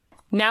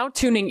Now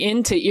tuning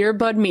in to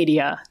Earbud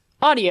Media.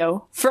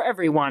 Audio for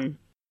everyone.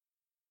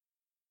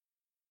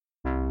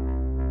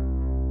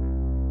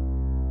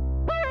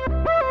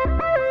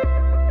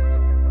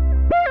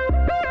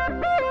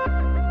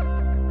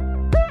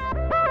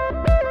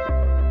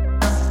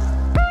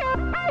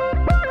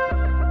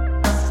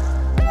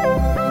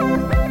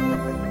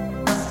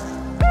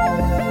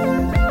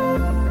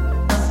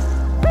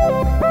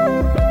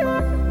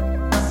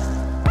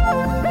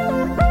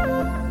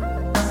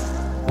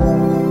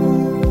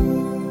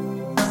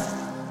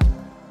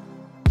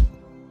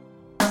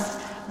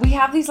 We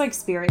have these like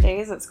spirit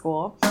days at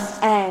school,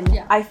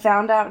 and I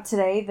found out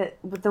today that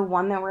the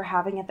one that we're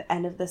having at the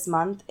end of this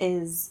month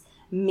is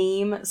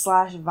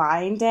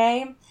meme/Vine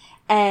day.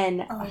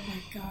 And oh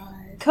my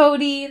god,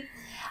 Cody,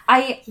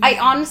 I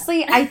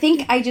honestly I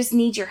think I just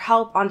need your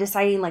help on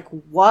deciding like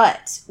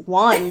what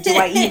one do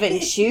I even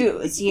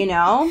choose, you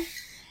know?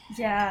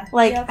 Yeah.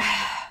 Like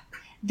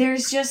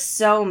there's just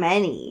so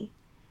many.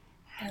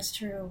 That's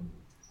true.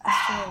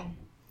 That's true.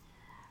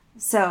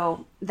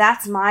 So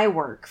that's my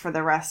work for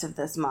the rest of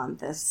this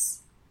month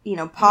is, you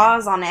know,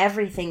 pause on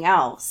everything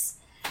else.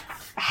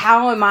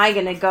 How am I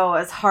going to go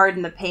as hard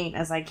in the paint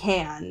as I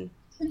can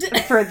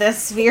for this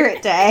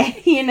spirit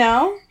day, you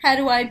know? How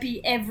do I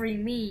be every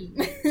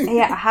meme?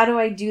 Yeah, how do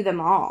I do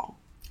them all?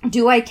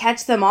 Do I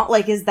catch them all?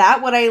 Like, is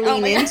that what I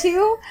lean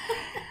into?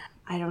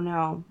 I don't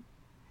know.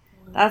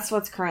 That's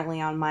what's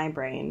currently on my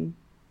brain,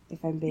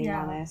 if I'm being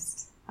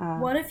honest.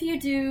 What if you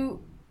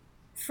do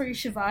Free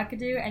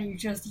Shavakadu and you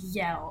just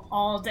yell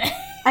all day?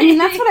 I mean,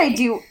 that's what I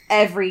do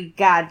every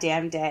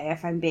goddamn day,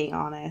 if I'm being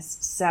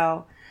honest.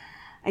 So,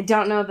 I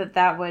don't know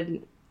that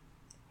would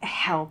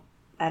help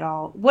at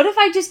all. What if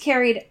I just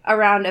carried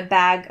around a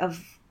bag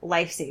of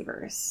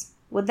lifesavers?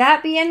 Would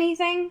that be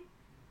anything?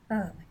 Oh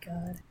my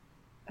god.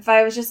 If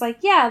I was just like,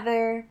 yeah,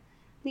 they're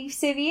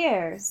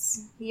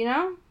lifesaviers, you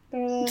know?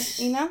 They're,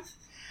 you know?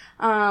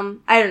 I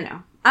don't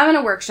know. I'm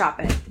gonna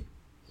workop it.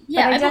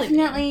 Yeah, but I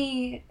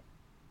definitely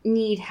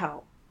need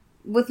help.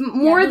 With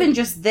more than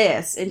just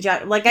this,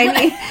 like I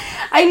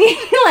need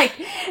like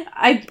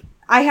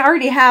I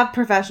already have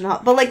professional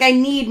help, but like I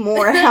need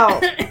more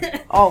help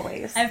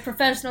always. I have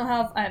professional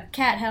help. I have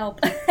cat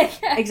help.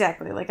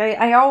 Exactly. Like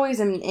I always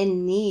am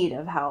in need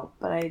of help,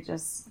 but I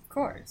just of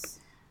course.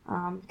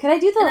 Could I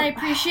do the? And I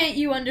appreciate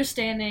you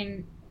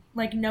understanding,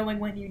 like knowing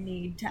when you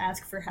need to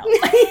ask for help.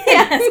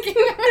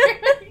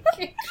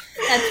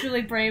 That's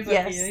really brave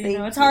of you. You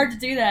know, it's hard to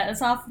do that.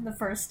 It's often the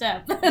first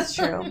step. That's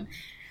true.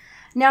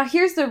 Now,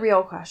 here's the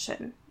real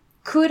question.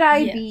 Could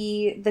I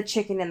be the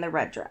chicken in the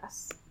red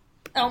dress?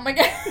 Oh my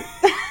god.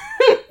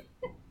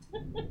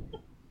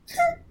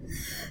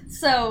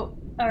 So,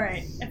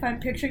 alright, if I'm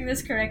picturing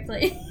this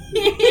correctly,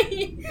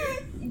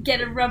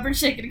 get a rubber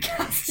chicken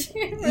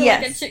costume.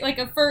 Yes. Like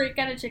a furry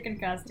kind of chicken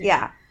costume.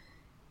 Yeah.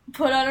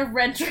 Put on a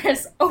red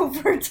dress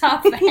over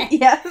top that.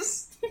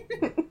 Yes.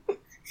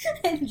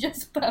 And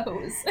just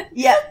pose.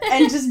 Yeah,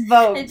 and just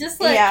vote. And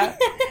just like... Yeah.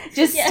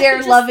 Just stare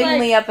just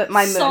lovingly like, up at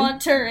my moon.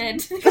 Saunter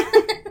in.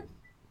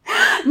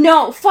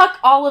 No, fuck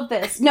all of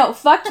this. No,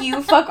 fuck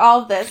you, fuck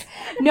all of this.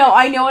 No,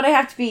 I know what I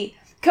have to be.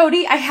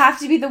 Cody, I have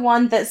to be the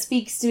one that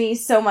speaks to me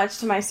so much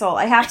to my soul.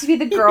 I have to be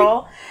the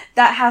girl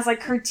that has,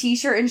 like, her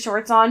t-shirt and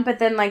shorts on, but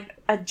then, like,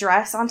 a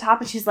dress on top,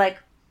 and she's like,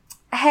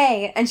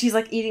 hey, and she's,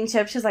 like, eating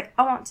chips. She's like,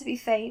 I want to be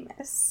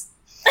famous.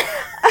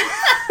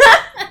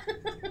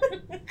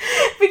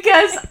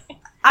 Because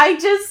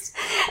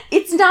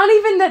it's not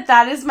even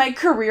that is my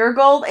career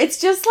goal. It's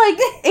just like,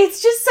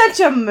 it's just such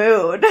a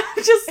mood.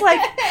 Just like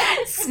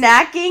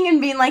snacking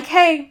and being like,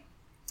 hey,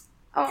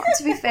 I want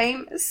to be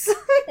famous.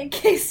 In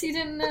case you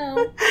didn't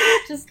know,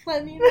 just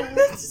let me know.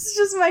 It's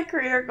just my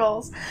career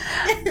goals.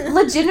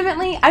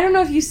 Legitimately, I don't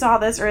know if you saw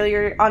this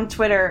earlier on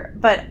Twitter,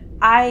 but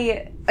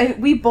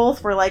we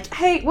both were like,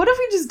 hey, what if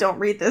we just don't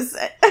read this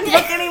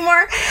book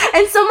anymore?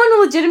 And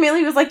someone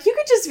legitimately was like, you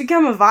could just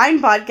become a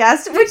Vine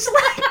podcast, which,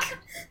 like,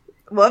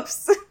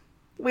 whoops,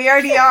 we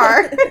already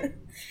are.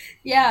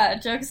 Yeah,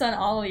 joke's on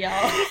all of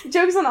y'all.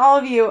 Joke's on all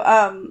of you.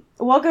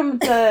 Welcome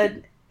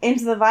to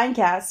Into the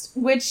Vinecast,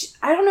 which,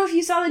 I don't know if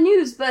you saw the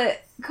news,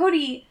 but,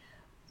 Cody,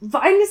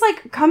 Vine is,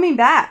 like, coming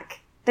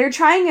back. They're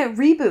trying a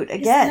reboot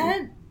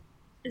again.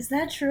 Is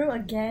that true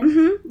again?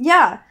 Mm-hmm.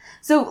 Yeah.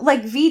 So,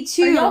 like,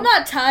 V2... Are y'all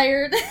not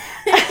tired?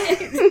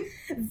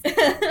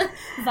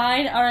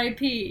 Vine,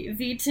 R.I.P.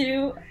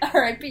 V2,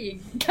 R.I.P.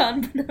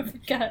 Gone but never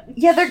forgotten.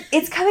 Yeah,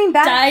 it's coming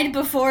back. Died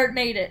before it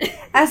made it.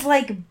 As,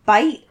 like,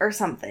 Byte or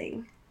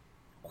something.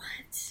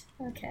 What?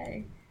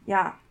 Okay.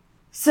 Yeah.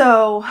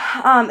 So,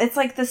 it's,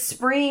 like, the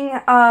spring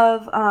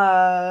of,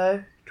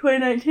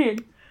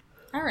 2019.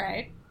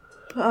 Alright.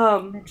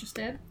 I'm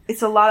interested.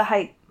 It's a lot of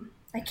hype.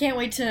 I can't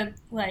wait to,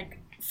 like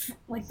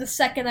the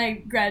second I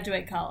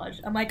graduate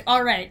college, I'm like,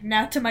 all right,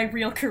 now to my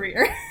real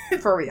career.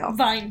 For real.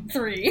 Vine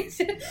 3.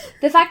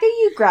 The fact that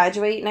you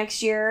graduate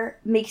next year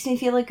makes me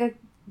feel like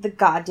the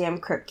goddamn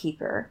crypt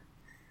keeper.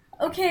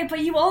 Okay, but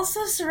you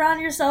also surround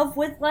yourself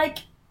with, like,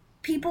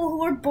 people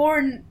who were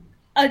born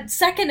a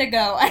second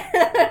ago. I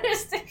don't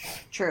understand.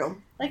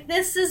 True. Like,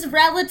 this is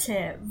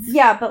relative.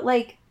 Yeah, but,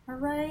 like...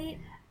 Alright?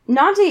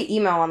 Not to get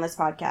email on this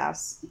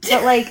podcast,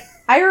 but, like,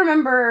 I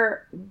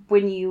remember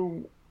when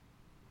you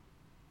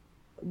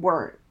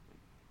weren't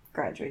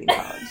graduating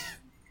college.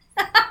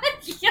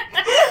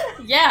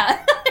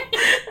 Yeah.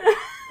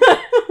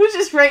 Which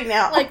is right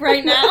now. Like,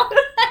 right now?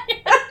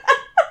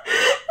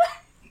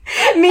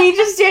 Me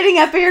just standing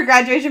up at your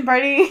graduation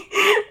party.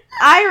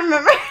 I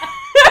remember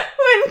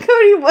when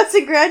Cody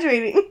wasn't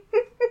graduating.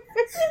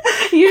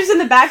 You're just in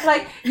the back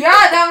like, yeah,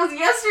 that was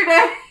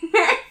yesterday.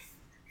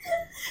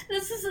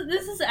 This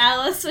is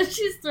Alice when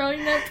she's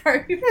throwing that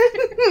party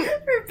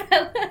for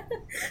Bella.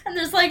 And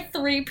there's like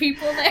 3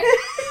 people there.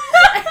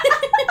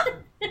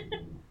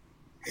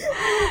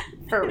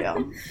 For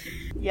real.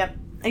 Yep.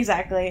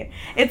 Exactly.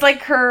 It's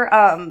like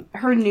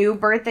her new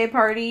birthday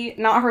party,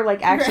 not her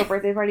like actual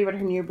birthday party, but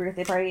her new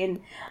birthday party,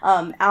 and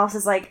Alice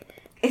is like,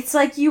 it's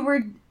like you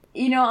were,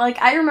 you know, like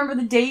I remember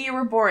the day you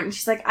were born. And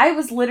she's like, I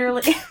was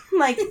literally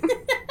like,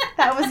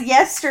 that was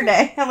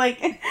yesterday. I'm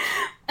like,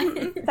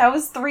 that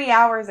was 3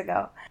 hours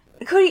ago.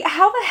 Cody,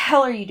 how the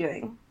hell are you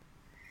doing?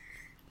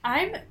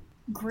 I'm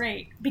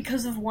great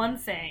because of one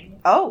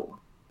thing. Oh.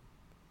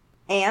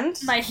 And?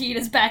 My heat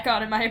is back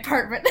on in my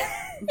apartment.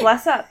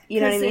 Bless up. You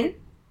know what I mean?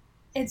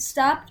 It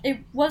stopped. It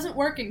wasn't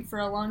working for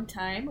a long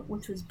time,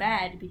 which was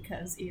bad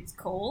because it's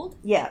cold.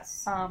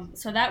 Yes.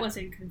 So that was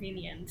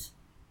inconvenient.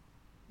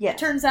 Yes.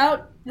 Turns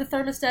out the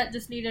thermostat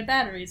just needed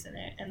batteries in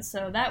it, and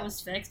so that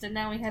was fixed, and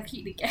now we have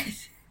heat again.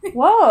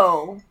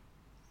 Whoa.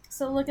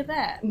 So look at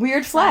that.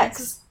 Weird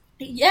flex.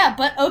 Yeah,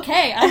 but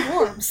okay, I'm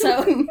warm,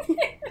 so...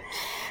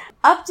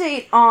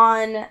 Update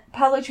on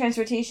public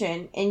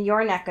transportation in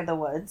your neck of the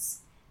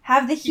woods.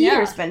 Have the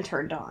heaters been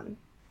turned on?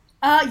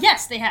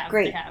 Yes, they have.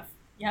 Great. They have.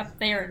 Yep,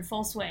 they are in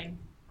full swing.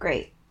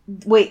 Great.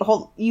 Wait,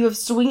 hold. You have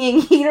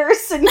swinging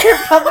heaters in your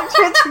public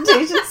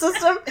transportation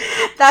system?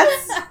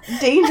 That's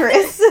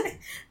dangerous.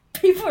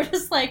 People are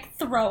just, like,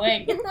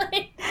 throwing,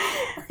 like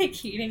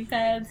heating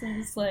pads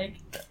and just, like...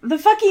 The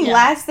fucking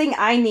last thing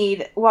I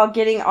need while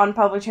getting on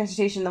public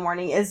transportation in the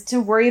morning is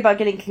to worry about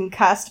getting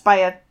concussed by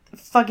a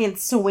fucking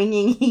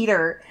swinging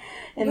heater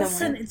in the morning.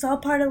 Listen, it's all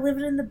part of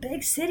living in the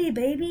big city,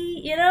 baby.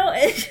 You know?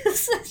 It's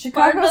just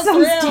Chicago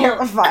sounds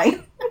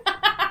terrifying.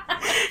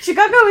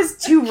 Chicago is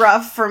too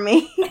rough for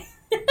me.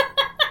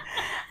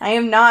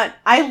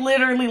 I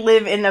literally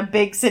live in a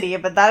big city,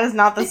 but that is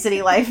not the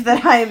city life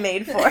that I am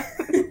made for.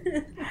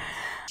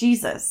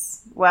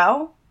 Jesus.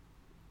 Well,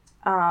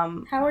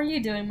 how are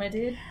you doing, my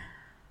dude?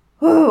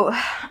 Well,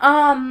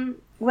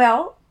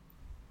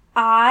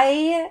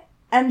 I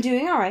am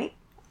doing alright.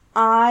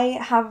 I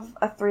have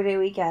a 3-day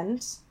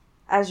weekend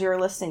as you're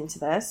listening to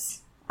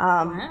this.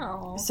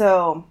 Wow.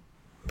 So...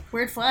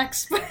 Weird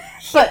flex.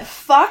 But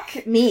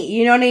fuck me,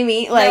 you know what I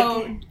mean? Like,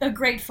 no, a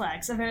great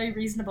flex. A very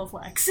reasonable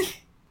flex.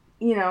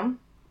 You know,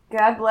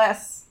 God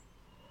bless.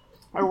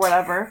 Or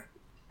whatever.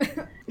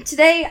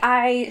 Today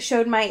I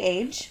showed my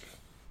age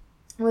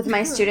with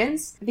my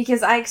students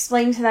because I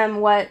explained to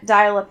them what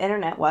dial-up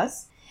internet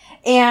was.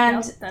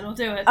 And that'll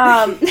do it.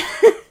 And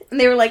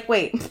they were like,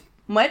 wait,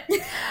 what?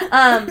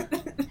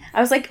 I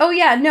was like, oh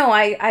yeah, no,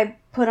 I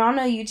put on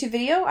a YouTube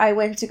video, I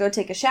went to go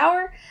take a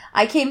shower,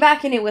 I came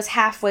back and it was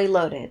halfway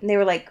loaded. And they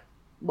were like,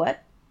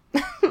 what?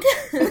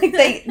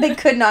 Like they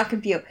could not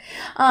compute.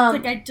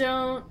 Like, I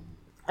don't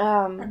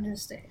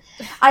understand.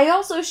 I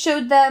also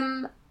showed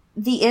them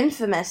the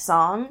infamous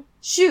song,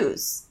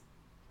 Shoes,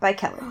 by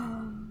Kelly,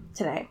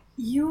 today.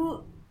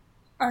 You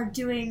are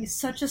doing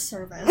such a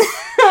service.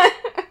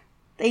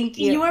 Thank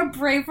you. You are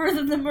braver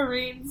than the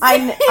Marines.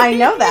 I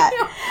know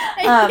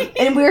that.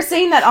 And we were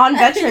saying that on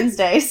Veterans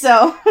Day,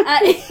 so...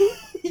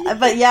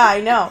 But yeah,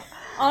 I know.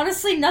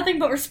 Honestly, nothing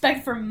but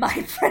respect for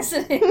my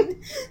president.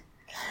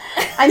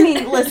 I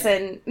mean,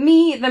 listen,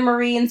 me, the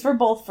Marines, we're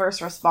both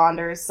first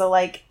responders, so,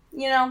 like,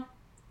 you know...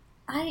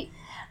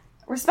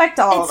 Respect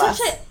to all of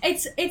us.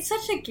 It's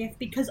such a gift,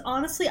 because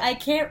honestly, I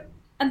can't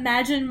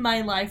imagine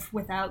my life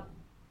without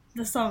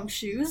the song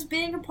Shoes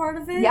being a part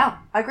of it. Yeah,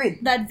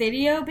 agreed. That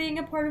video being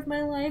a part of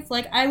my life.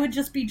 Like, I would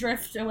just be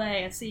drift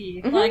away at sea.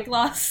 Mm-hmm. Like,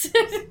 lost.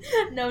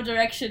 No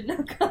direction,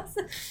 no cause.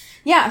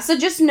 Yeah, so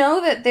just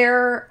know that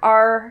there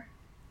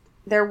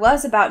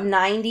was about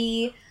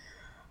 90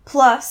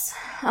 plus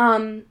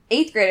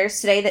 8th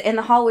graders today that in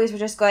the hallways were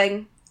just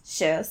going,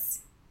 Shoes.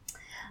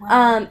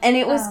 Wow. And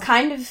it was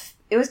kind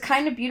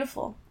of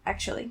beautiful,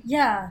 actually.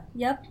 Yeah,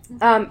 yep.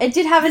 It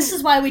did have This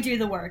is why we do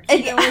the work.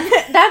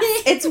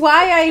 It's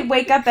why I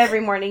wake up every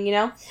morning, you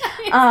know?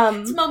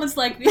 It's moments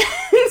like these.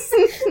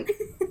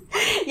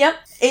 Yep.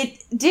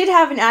 It did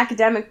have an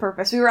academic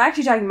purpose. We were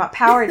actually talking about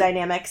power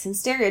dynamics and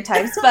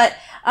stereotypes, but,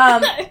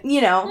 you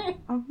know,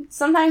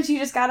 sometimes you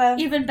just gotta...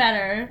 Even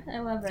better. I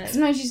love it.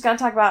 Sometimes you just gotta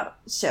talk about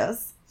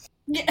shows.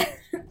 Yeah.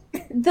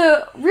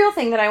 The real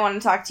thing that I want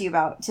to talk to you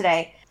about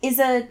today is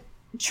a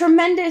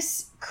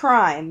tremendous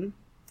crime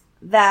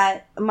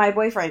that my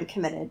boyfriend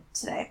committed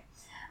today.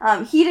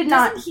 He did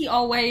Doesn't he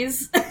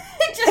always?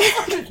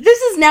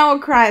 This is now a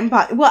crime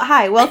well,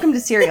 hi, welcome to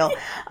Serial.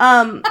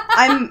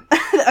 I'm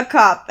a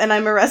cop, and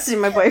I'm arresting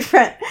my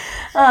boyfriend.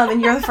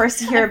 And you're the first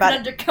to hear about it.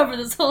 I've been undercover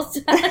this whole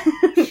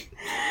time.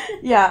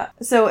 Yeah,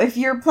 so if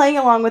you're playing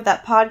along with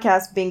that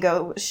podcast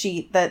bingo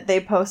sheet that they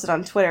posted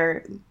on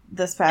Twitter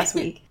this past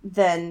week,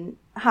 then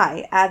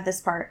hi, add this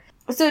part.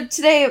 So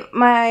today,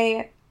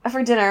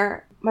 for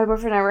dinner, my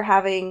boyfriend and I were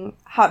having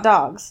hot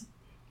dogs,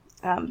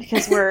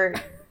 because we're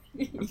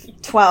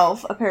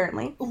 12,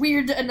 apparently.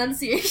 Weird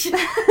enunciation.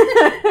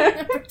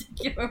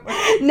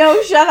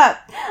 No, shut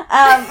up.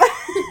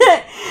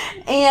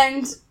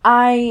 And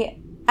I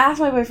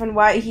asked my boyfriend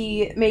why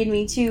he made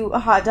me 2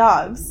 hot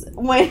dogs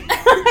when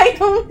I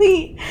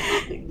only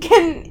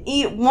can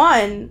eat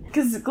one,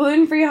 because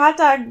gluten-free hot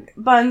dog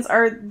buns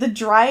are the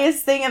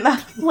driest thing in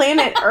the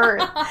planet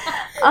Earth.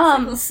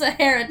 The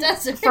Sahara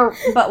Desert.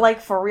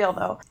 But for real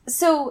though.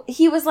 So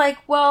he was like,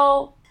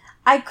 well,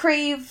 I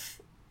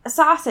crave a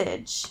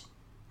sausage.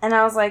 And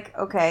I was like,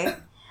 okay.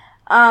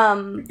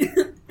 And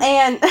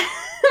I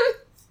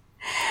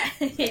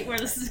hate where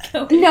this is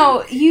going.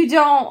 No, you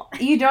don't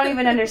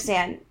even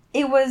understand.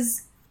 It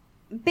was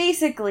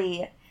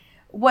basically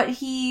what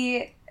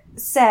he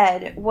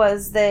said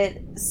was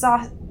that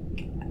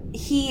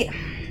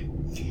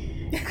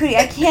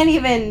I can't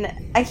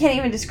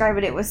even describe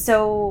it. It was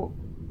so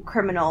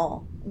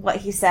criminal what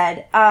he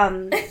said.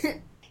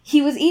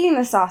 He was eating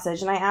the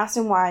sausage, and I asked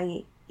him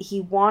why he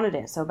wanted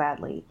it so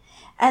badly.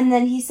 And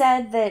then he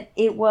said that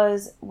it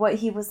was what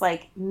he was,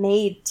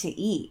 made to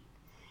eat.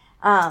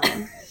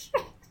 And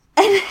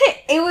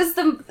it was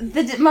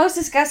the most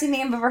disgusting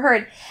thing I've ever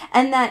heard.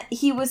 And that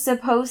he was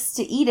supposed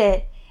to eat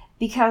it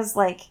because,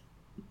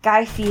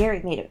 Guy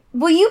Fieri made it.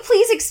 Will you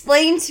please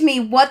explain to me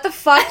what the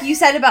fuck you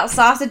said about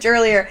sausage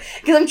earlier?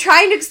 Because I'm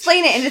trying to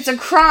explain it, and it's a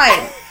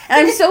crime.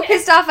 And I'm so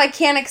pissed off I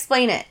can't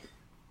explain it.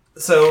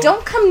 So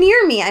don't come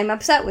near me. I'm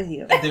upset with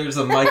you. There's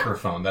a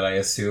microphone that I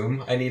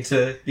assume I need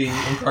to be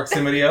in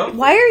proximity of.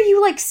 Why are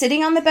you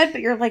sitting on the bed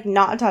but you're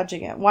not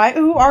touching it? Why?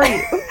 Who are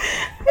you?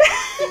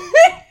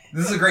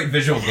 This is a great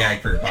visual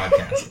gag for your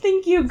podcast.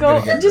 Thank you. Go.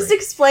 Just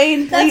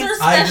explain, please.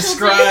 I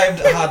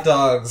described hot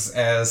dogs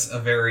as a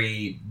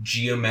very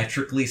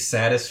geometrically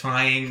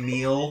satisfying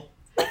meal.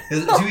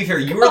 To be fair,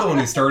 you were the one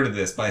who started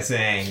this by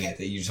saying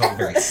that you just felt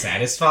very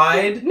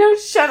satisfied. No,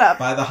 shut up.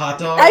 By the hot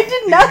dog. I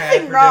did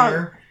nothing wrong.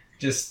 Dinner.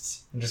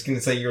 I'm just going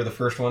to say you were the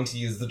first one to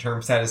use the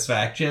term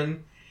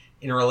satisfaction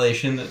in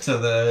relation to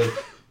the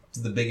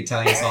big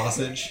Italian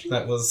sausage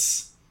that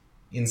was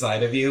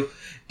inside of you.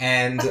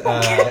 And,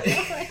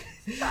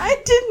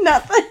 I did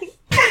nothing.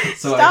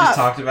 So I just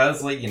talked about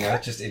it's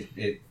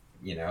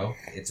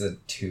a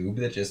tube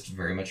that just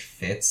very much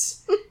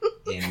fits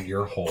in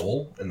your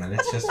hole, and then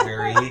it's just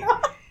very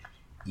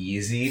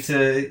easy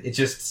to,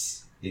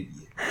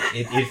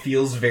 it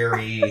feels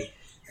very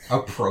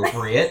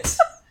appropriate.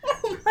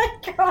 Oh my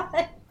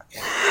god.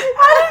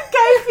 How did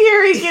Guy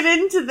Fieri get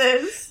into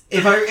this?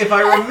 If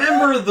I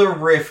remember the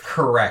riff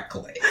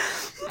correctly,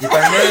 if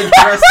I may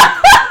address it,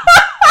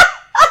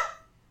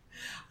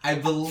 I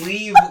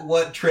believe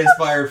what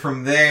transpired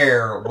from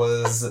there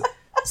was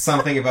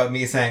something about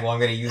me saying, well, I'm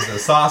going to use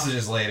those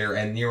sausages later,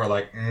 and you were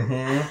like,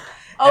 mm-hmm.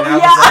 Oh, and I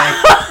was like...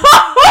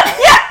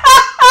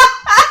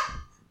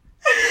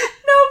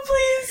 No,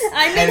 please.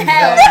 I'm in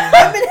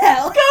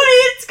hell. Cody,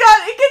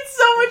 it gets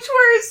so much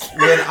worse.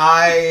 When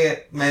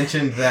I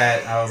mentioned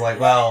that, I was like,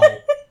 well,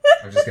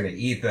 I'm just going to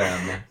eat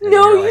them. And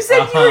no, you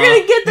said you were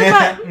going to get them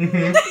out.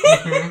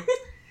 Mm-hmm.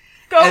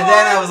 And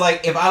then I was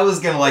like, if I was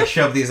going to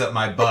shove these up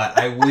my butt,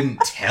 I wouldn't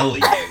tell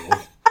you.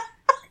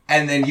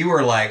 And then you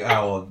were like, oh,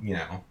 well,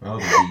 that would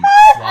be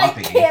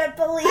floppy. I can't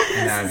believe this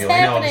And I'd be is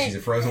like, no, happening. she's a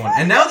frozen one.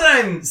 And now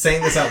that I'm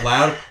saying this out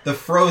loud, the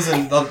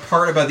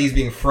part about these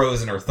being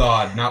frozen or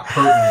thawed, not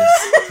pertinent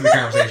to the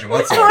conversation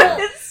whatsoever.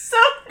 It's so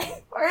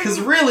Because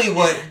really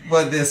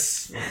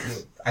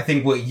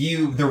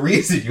the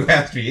reason you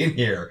asked me in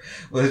here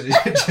was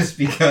just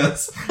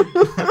because,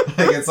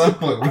 at some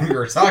point when we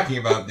were talking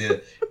about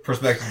the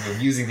perspective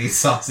of using these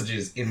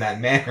sausages in that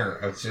manner,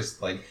 I was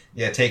just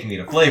take me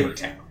to Flavor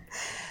Town.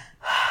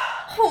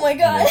 Oh my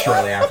god. And then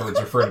shortly afterwards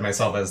referred to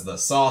myself as the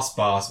Sauce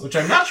Boss, which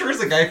I'm not sure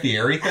is a Guy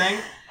Fieri thing.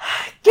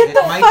 Get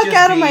the fuck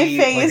out of my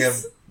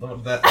face.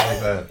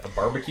 A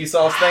barbecue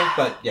sauce thing,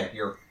 but yeah,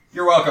 you're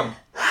welcome.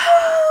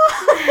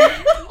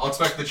 I'll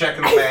expect the check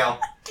in the mail.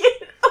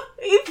 Get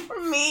away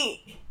from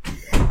me.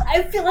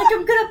 I feel like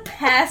I'm gonna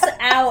pass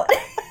out.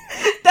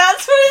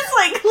 That's what it's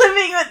like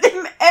living with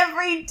him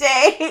every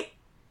day.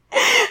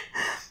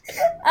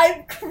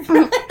 I'm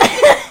crying.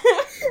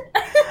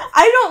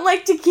 I don't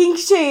like to kink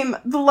shame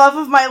the love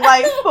of my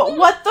life, but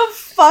what the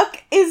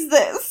fuck is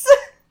this?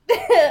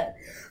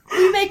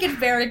 We make it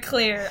very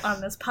clear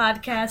on this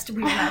podcast,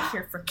 we're not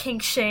here for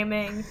kink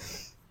shaming.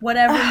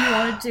 Whatever you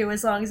want to do,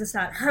 as long as it's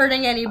not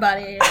hurting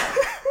anybody.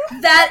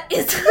 That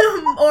is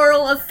a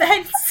moral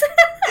offense.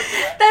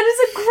 That is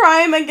a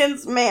crime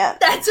against man.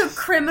 That's a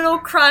criminal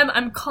crime.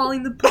 I'm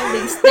calling the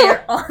police.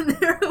 They're on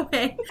their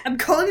way. I'm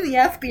calling the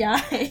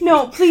FBI.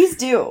 No, please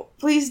do.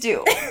 Please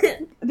do.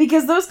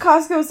 Because those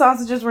Costco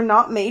sausages were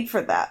not made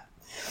for that.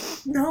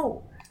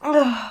 No.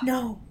 Ugh.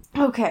 No.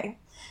 Okay.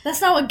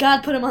 That's not what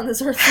God put him on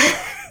this earth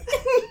for.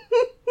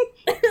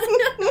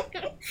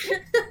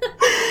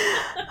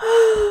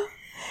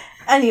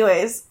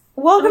 Anyways,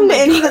 welcome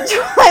to Into the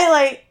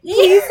Twilight.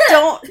 Please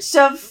don't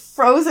shove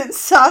frozen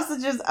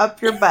sausages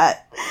up your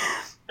butt.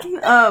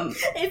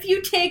 If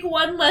you take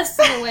one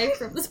lesson away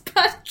from this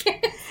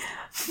podcast,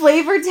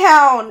 Flavor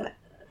Town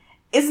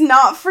is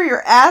not for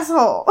your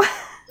asshole.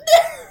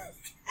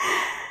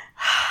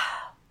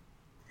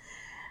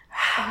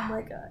 oh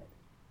my god.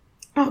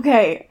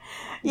 Okay.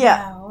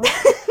 Yeah. Wow.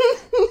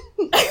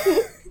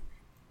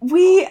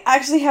 We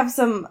actually have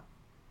some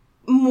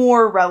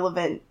more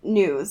relevant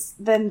news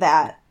than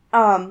that.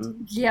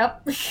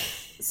 Yep.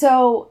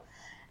 So,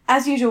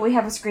 as usual, we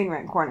have a Screen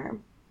Rant corner.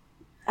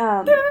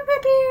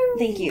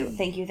 Thank you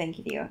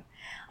to you.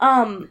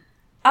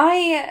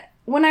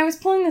 When I was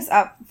pulling this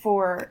up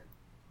for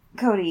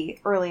Cody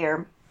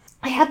earlier,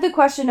 I had the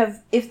question of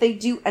if they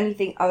do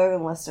anything other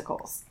than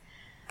listicles.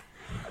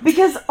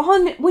 Because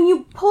when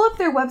you pull up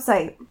their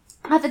website,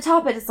 at the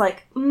top it's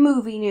like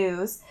movie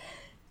news,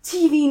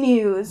 TV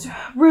news,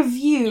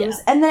 reviews,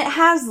 and then it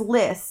has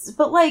lists.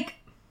 But like,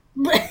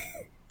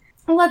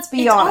 let's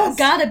be honest.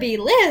 It's all gotta be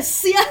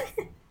lists,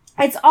 yeah.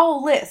 It's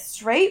all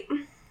lists, right?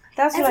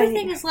 That's what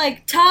Everything is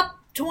like top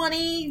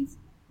 20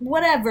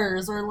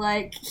 whatevers, or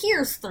like,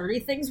 here's 30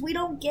 things we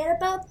don't get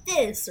about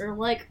this, or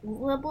like,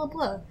 blah, blah,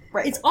 blah.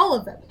 Right. It's all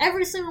of them.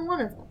 Every single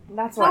one of them.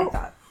 That's what I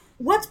thought.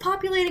 What's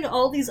populating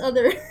all these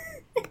other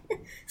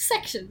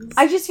sections?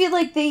 I just feel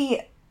like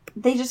they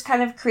just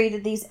kind of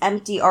created these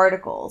empty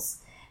articles,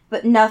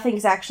 but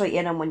nothing's actually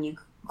in them when you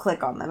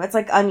click on them. It's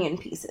like onion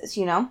pieces,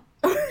 you know?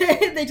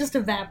 They just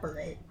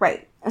evaporate.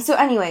 Right. So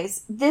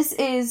anyways, this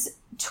is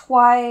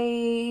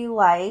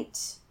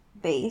Twilight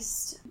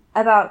based,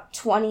 about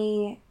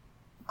 20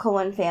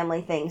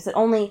 family things that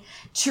only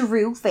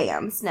true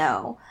fans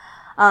know.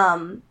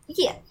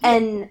 Yeah.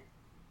 And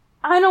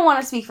I don't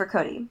want to speak for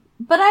Cody,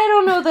 but I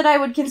don't know that I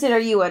would consider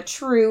you a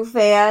true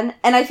fan,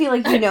 and I feel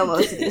like you know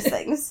most of these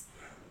things.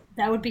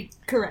 That would be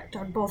correct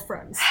on both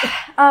fronts.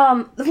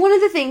 One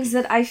of the things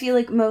that I feel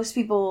like most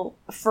people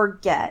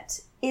forget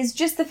is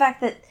just the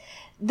fact that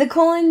the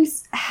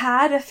Cullens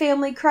had a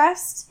family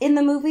crest in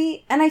the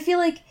movie, and I feel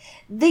like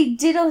they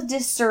did a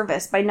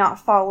disservice by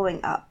not following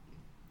up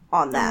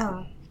on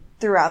that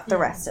throughout the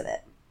rest of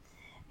it.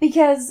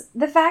 Because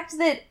the fact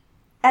that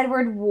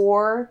Edward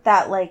wore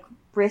that, like,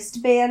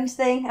 wristband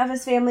thing of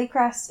his family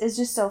crest is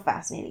just so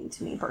fascinating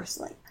to me,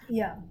 personally.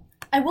 Yeah.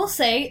 I will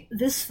say,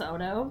 this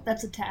photo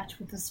that's attached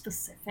with a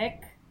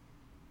specific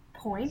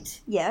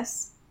point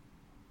Yes.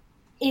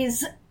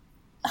 is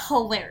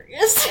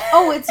hilarious.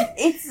 Oh,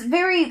 it's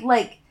very,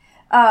 like,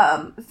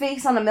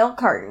 face on a milk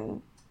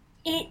carton.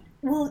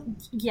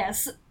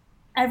 Yes,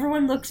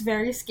 everyone looks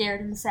very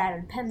scared and sad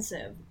and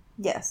pensive.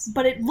 Yes.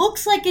 But it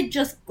looks like it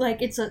just,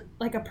 like, it's a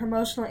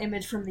promotional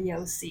image from the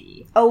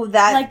OC. Oh,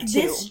 that Like, too.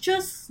 this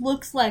just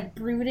looks like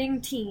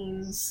brooding,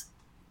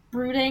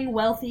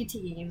 wealthy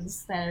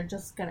teens that are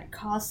just gonna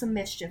cause some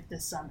mischief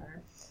this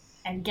summer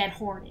and get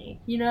horny,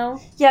 you know?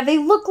 Yeah, they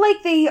look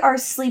like they are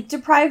sleep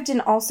deprived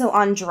and also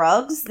on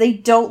drugs. They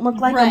don't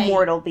look like Right.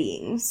 immortal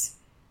beings.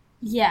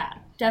 Yeah,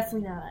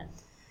 definitely not.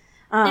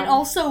 And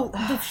also,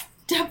 the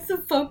depth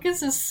of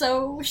focus is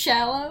so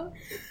shallow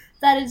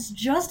that it's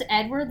just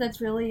Edward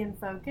that's really in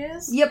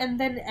focus. Yep. And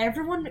then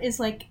everyone is,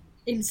 like,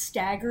 in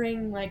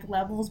staggering, like,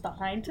 levels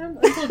behind him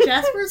until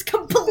Jasper's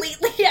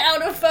completely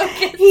out of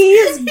focus.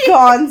 He's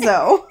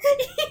gonzo.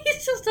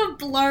 He's just a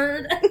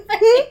blurred.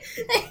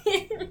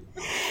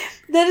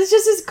 That is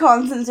just his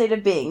constant state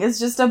of being. It's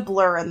just a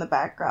blur in the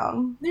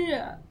background.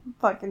 Yeah.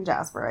 Fucking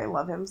Jasper. I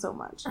love him so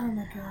much. Oh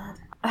my god.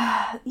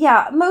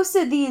 Yeah, most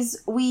of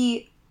these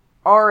we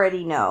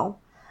already know.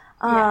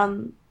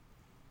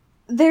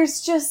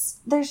 There's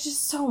just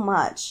so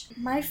much.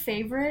 My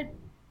favorite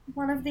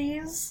one of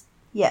these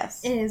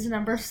Yes. is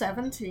number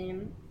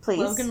 17. Please.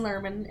 Logan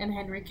Lerman and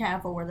Henry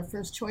Cavill were the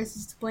first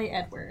choices to play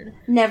Edward.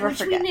 Never which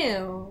forget. we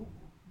knew.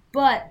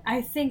 But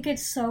I think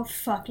it's so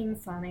fucking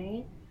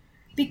funny.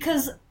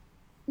 Because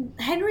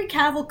Henry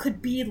Cavill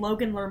could be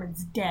Logan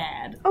Lerman's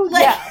dad. Oh,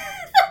 Like, yeah.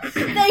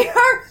 they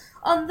are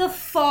on the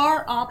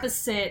far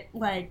opposite,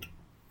 like,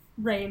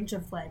 range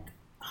of, like,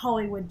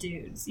 Hollywood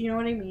dudes. You know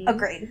what I mean?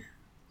 Agreed.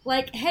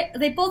 Like,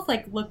 they both,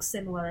 like, look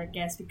similar, I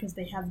guess, because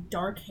they have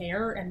dark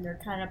hair and they're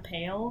kind of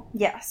pale.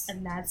 Yes.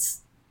 And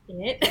that's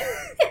it.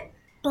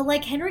 But,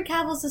 like, Henry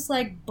Cavill's this,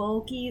 like,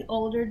 bulky,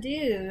 older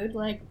dude,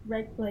 like,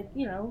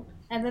 you know,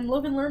 and then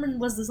Logan Lerman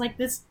was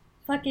this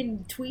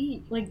fucking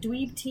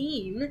dweeb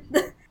teen.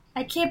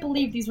 I can't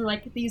believe these are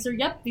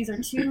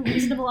two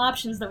reasonable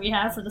options that we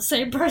have for the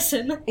same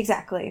person.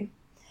 Exactly.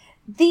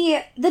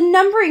 The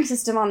numbering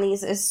system on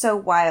these is so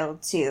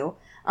wild, too.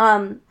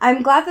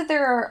 I'm glad that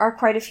there are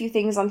quite a few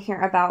things on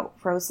here about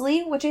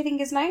Rosalie, which I think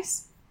is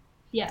nice.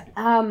 Yeah.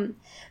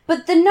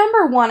 But the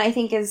number one, I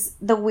think, is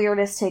the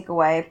weirdest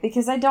takeaway,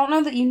 because I don't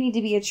know that you need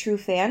to be a true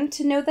fan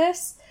to know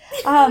this.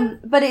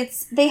 But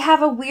they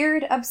have a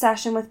weird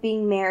obsession with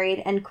being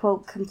married and,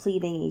 quote,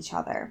 completing each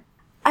other.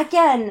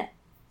 Again,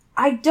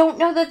 I don't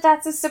know that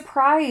that's a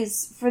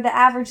surprise for the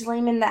average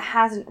layman that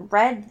hasn't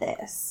read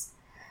this.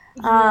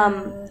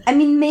 I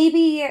mean,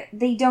 maybe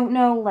they don't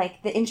know,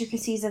 like, the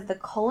intricacies of the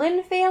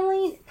Cullen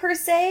family, per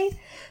se,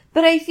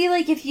 but I feel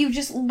like if you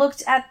just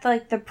looked at,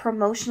 like, the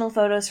promotional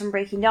photos from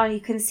Breaking Dawn, you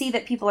can see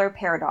that people are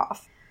paired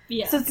off.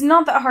 Yeah. So it's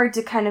not that hard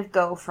to kind of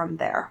go from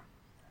there.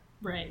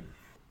 Right.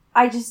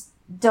 I just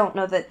don't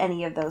know that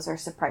any of those are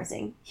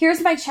surprising.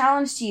 Here's my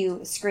challenge to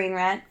you, Screen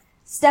Rant.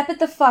 Step it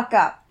the fuck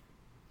up.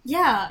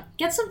 Yeah,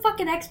 get some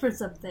fucking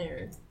experts up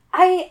there.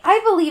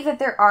 I believe that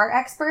there are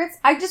experts.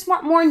 I just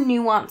want more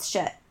nuanced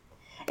shit.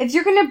 If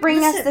you're gonna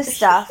bring us this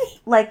stuff,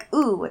 like,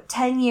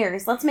 10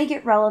 years, let's make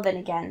it relevant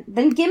again,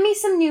 then give me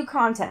some new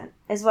content,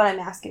 is what I'm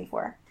asking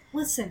for.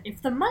 Listen,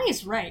 if the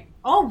money's right,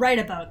 I'll write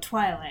about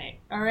Twilight,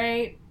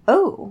 alright?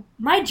 Oh.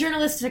 My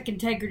journalistic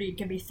integrity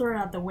can be thrown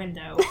out the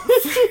window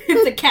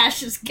if the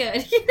cash is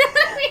good. You know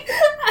what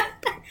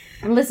I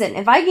mean? Listen,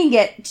 if I can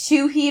get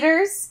 2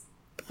 heaters,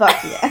 fuck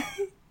yeah.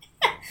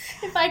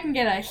 If I can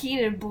get a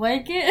heated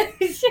blanket,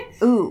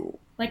 Ooh.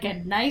 like a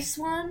nice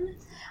one,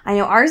 I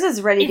know, ours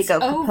is ready it's to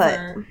go over.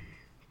 kaput.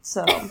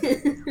 So,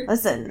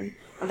 listen,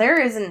 there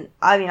isn't,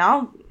 I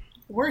mean,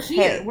 We're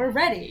here. Hey. We're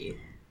ready.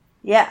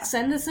 yeah.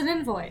 Send us an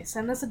invoice.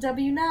 Send us a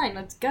W-9.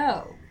 Let's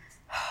go.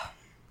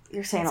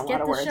 You're saying Let's a get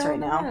lot of the words show right on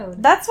the now.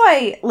 road. That's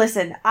why,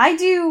 listen, I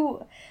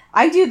do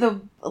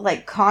the,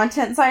 like,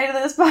 content side of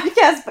this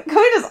podcast, but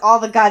Cody does all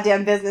the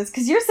goddamn business,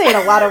 because you're saying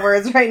a lot of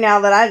words right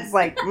now that I'm just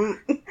like,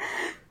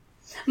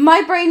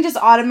 My brain just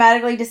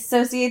automatically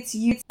dissociates.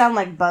 You sound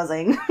like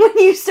buzzing when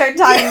you start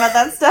talking about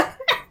that stuff.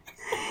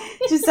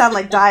 You just sound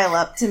like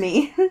dial-up to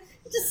me.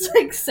 Just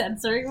like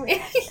censoring me.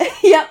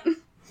 Yep.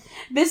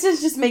 This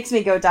just makes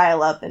me go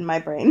dial-up in my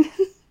brain.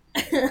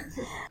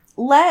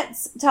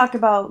 Let's talk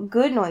about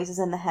good noises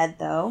in the head,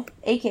 though,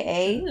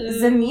 aka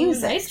the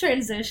music. Nice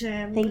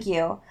transition. Thank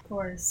you. Of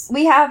course.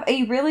 We have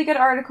a really good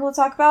article to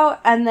talk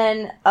about, and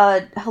then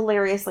a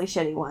hilariously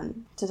shitty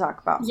one to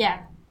talk about.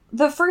 Yeah.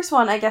 The first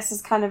one, I guess,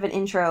 is kind of an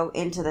intro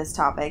into this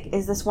topic,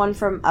 is this one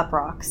from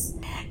Uprocks.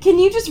 Can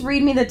you just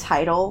read me the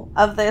title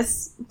of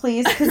this,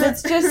 please? Because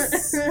it's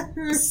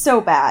just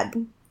so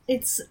bad.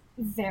 It's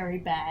very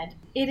bad.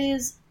 It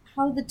is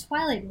how the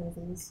Twilight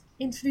movies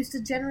introduced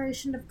a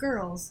generation of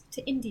girls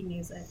to indie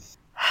music.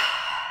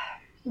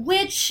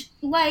 Which,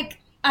 like,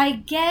 I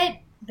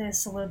get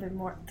this a little bit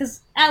more,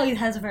 because Allie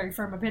has a very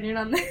firm opinion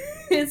on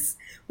this,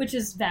 which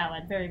is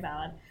valid, very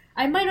valid.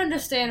 I might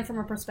understand from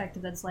a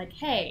perspective that's like,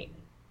 hey,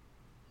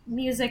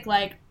 music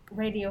like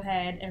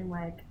Radiohead and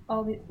like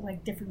all the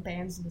like different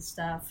bands and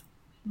stuff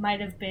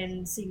might have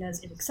been seen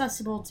as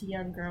inaccessible to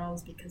young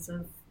girls because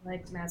of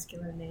like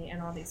masculinity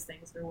and all these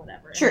things or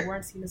whatever. Sure. And they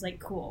weren't seen as like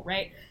cool,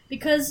 right?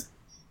 Because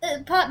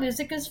pop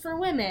music is for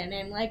women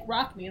and like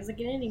rock music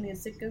and indie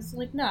music is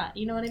like not.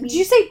 You know what I mean? Did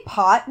you say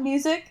pot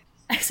music?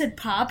 I said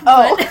pop.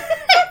 Oh. But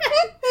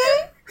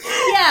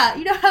yeah,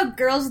 you know how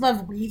girls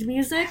love weed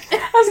music?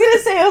 I was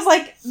gonna say, I was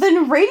like,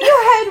 then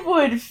Radiohead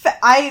would...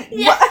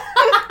 Yeah.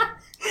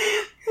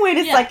 Wait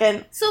a Yeah.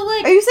 second. So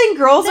like, Are you saying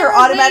girls there are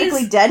are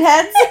automatically ways-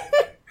 deadheads?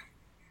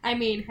 I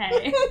mean,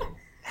 hey.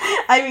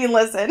 I mean,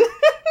 listen.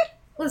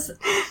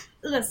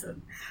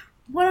 Listen.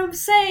 What I'm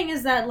saying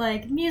is that,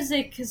 like,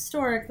 music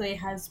historically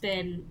has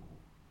been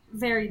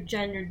very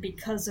gendered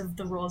because of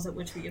the roles at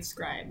which we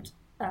ascribed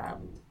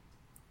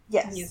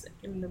Yes. music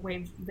and the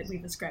way that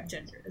we've ascribed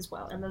gender as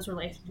well. And those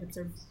relationships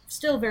are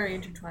still very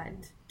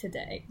intertwined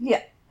today.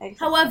 Yeah.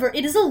 However,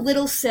 it is a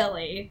little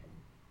silly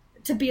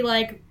to be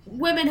like,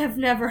 women have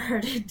never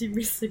heard indie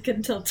music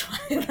until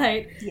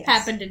Twilight Yes.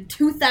 happened in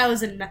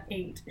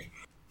 2008.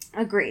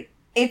 Agreed.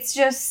 It's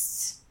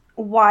just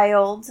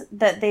wild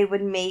that they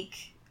would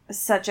make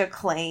such a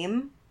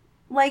claim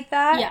like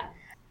that. Yeah.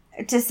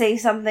 To say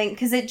something,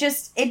 because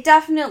it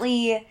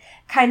definitely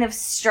kind of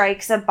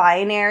strikes a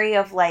binary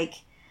of like,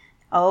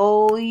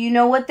 oh, you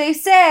know what they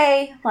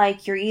say,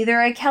 like, you're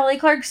either a Kelly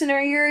Clarkson or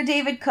you're a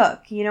David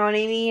Cook, you know what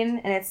I mean?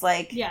 And it's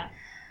like, Yeah.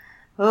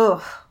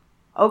 oh,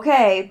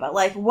 okay, but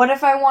like, what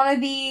if I want to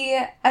be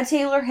a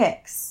Taylor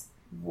Hicks?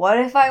 What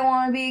if I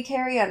want to be a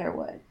Carrie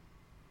Underwood?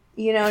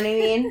 You know what I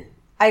mean?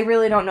 I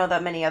really don't know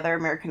that many other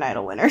American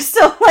Idol winners,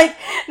 so like,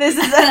 this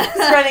is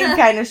running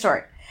kind of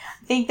short.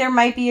 I think there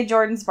might be a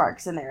Jordan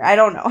Sparks in there. I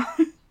don't know.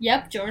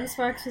 Yep, Jordan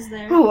Sparks is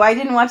there. Ooh, I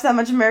didn't watch that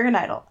much American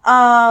Idol.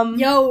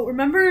 Yo,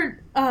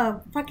 remember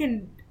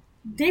fucking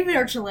David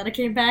Archuleta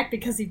came back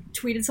because he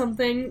tweeted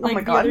something my like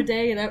the God. other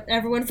day and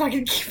everyone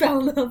fucking fell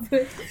in love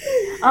with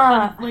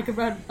like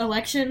about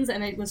elections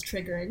and it was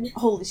triggering.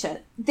 Holy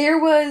shit. There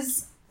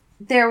was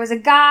a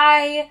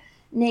guy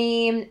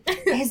named,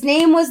 his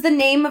name was the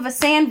name of a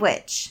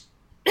sandwich.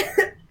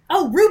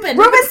 Oh, Ruben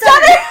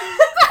Studdard!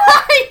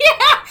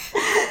 Yeah!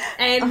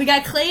 And we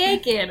got Clay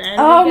Aiken. And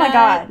Oh we my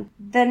got- god.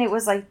 Then it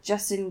was like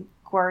Justin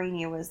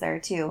Guarini was there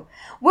too.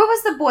 What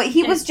was the boy?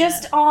 He was Yeah.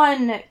 just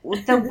on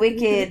the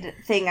Wicked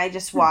thing I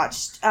just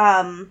watched.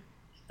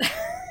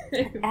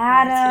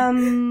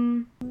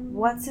 Adam,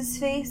 what's his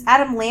face?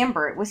 Adam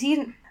Lambert. Was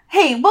he?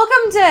 Hey,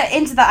 welcome to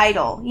Into the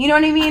Idol. You know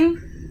what I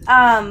mean?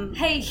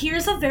 Hey,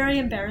 here's a very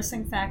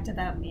embarrassing fact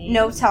about me.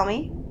 No, tell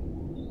me.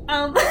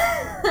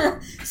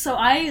 So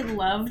I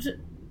loved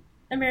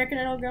American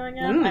Idol growing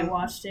up. I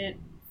watched it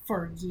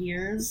for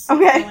years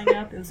growing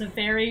up. It was a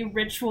very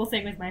ritual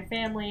thing with my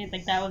family.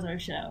 Like, that was our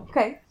show.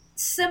 Okay.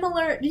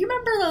 Similar, do you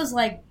remember those,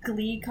 like,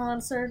 Glee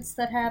concerts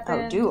that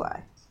happened? Oh, do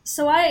I?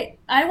 So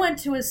I went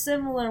to a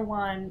similar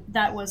one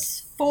that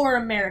was for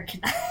American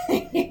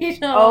Idol.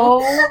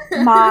 Oh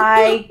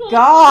my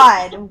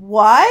god.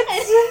 What?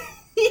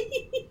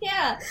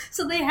 Yeah.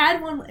 So they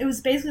had one, it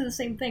was basically the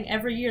same thing.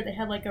 Every year they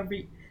had like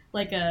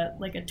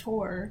a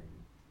tour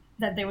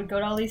that they would go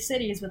to all these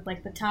cities with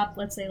like the top,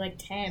 let's say like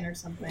 10 or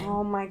something.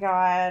 Oh my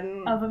god.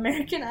 Of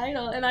American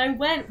Idol. And I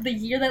went the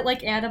year that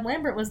like Adam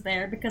Lambert was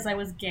there because I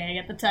was gay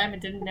at the time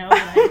and didn't know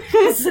that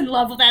I was in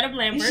love with Adam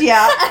Lambert.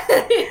 Yeah.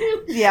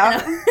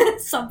 Yeah.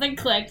 Something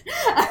clicked.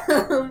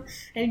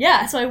 And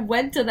yeah, so I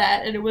went to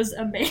that and it was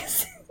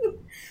amazing.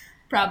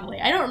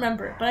 Probably. I don't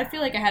remember it, but I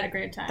feel like I had a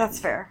great time. That's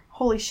fair.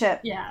 Holy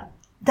shit. Yeah.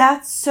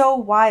 That's so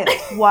wild.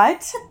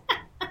 What?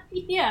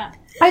 Yeah.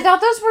 I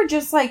thought those were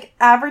just like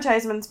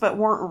advertisements but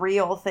weren't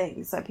real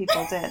things that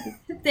people did.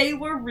 They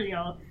were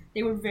real.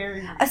 They were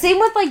very real. Same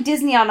with like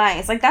Disney on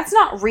Ice. Like, that's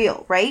not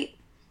real, right?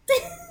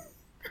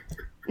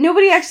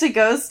 Nobody actually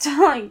goes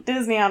to like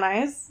Disney on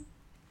Ice.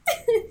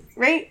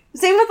 Right?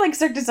 Same with like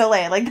Cirque du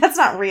Soleil. Like, that's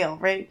not real,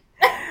 right?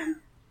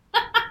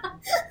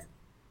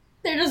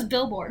 They're just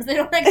billboards. They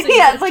don't actually.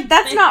 Yeah, it's like,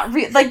 that's not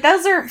real. Like,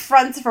 those are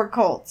fronts for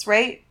cults,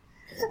 right?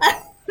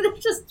 They're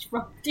just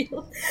drug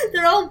deals.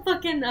 They're all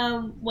fucking,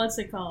 what's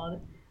it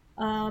called?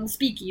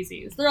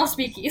 Speakeasies. They're all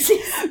speakeasies.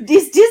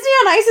 Is Disney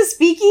on Ice a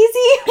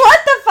speakeasy? What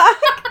the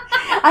fuck?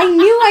 I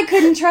knew I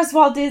couldn't trust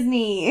Walt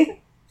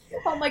Disney.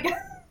 Oh my god.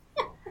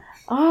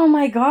 Oh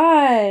my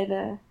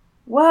god.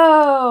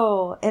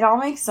 Whoa. It all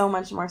makes so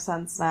much more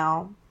sense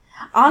now.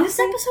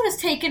 Honestly, This episode has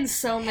taken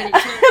so many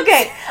turns.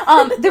 okay,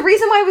 the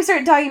reason why we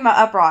started talking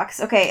about Uprocks,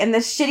 okay, in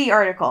this shitty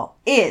article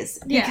is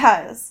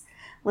because,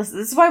 listen,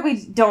 this is why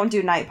we don't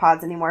do night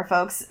pods anymore,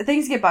 folks.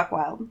 Things get buck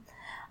wild.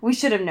 We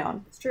should have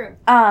known. It's true.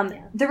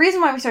 The reason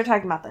why we started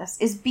talking about this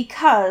is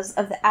because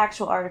of the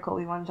actual article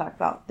we want to talk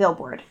about,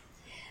 Billboard.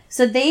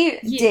 So they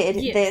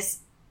did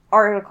this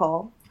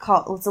article,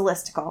 it's a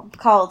listicle,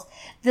 called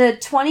The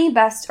 20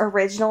 Best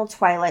Original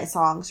Twilight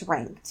Songs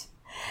Ranked.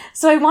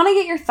 So I want to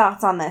get your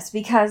thoughts on this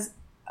because,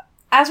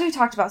 as we've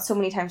talked about so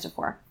many times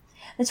before,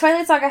 the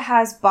Twilight Saga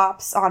has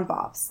bops on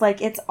bops.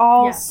 Like, it's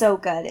all so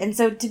good. And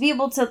so to be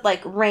able to,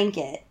 like, rank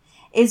it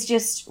is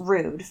just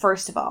rude,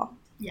 first of all.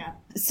 Yeah.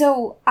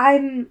 So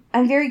I'm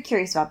very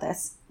curious about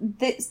this.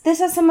 This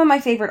has some of my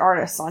favorite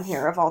artists on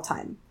here of all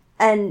time.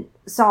 And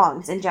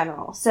songs in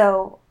general.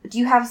 So do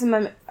you have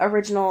some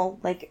original,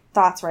 like,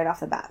 thoughts right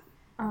off the bat?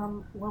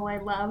 Well, I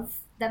love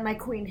that my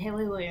queen,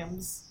 Hayley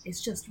Williams, is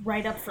just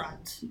right up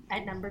front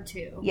at number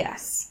 2.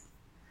 Yes.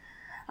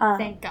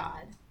 Thank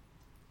God.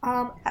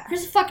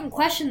 Here's a fucking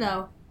question,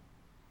 though.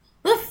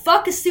 What the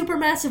fuck is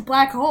Supermassive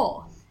Black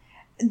Hole?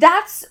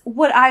 That's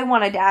what I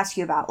wanted to ask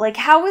you about. Like,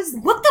 how is...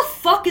 What the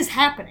fuck is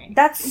happening?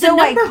 That's so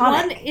iconic. The number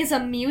 1 is a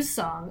Muse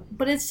song,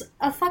 but it's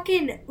a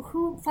fucking...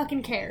 Who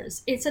fucking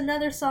cares? It's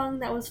another song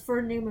that was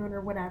for New Moon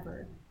or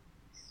whatever.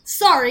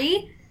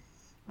 Sorry.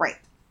 Right.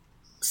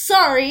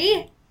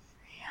 Sorry.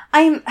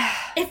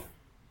 If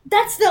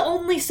that's the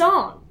only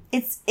song.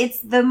 It's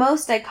the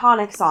most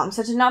iconic song,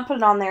 so to not put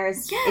it on there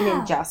is an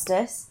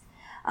injustice.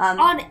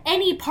 On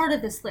any part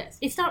of this list.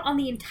 It's not on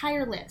the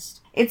entire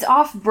list. It's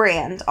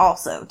off-brand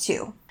also,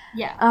 too.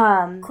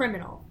 Yeah.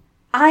 Criminal.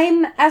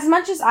 As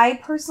much as I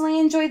personally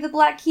enjoy the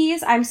Black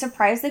Keys, I'm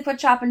surprised they put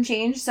Chop and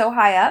Change so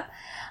high up.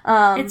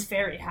 It's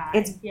very high.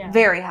 It's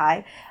very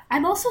high.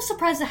 I'm also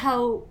surprised at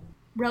how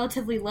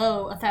relatively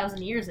low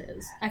 1,000 Years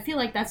is. I feel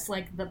like that's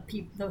like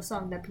the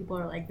song that people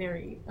are like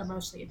very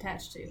emotionally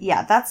attached to.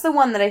 Yeah, that's the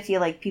one that I feel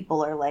like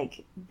people are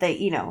like,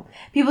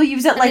 people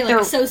use it like they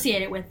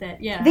associate it with it.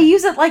 Yeah, they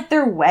use it like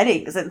their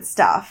weddings and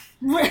stuff.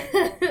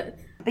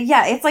 But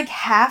yeah, it's like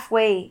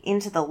halfway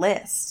into the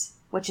list,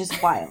 which is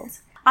wild.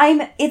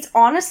 It's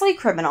honestly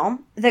criminal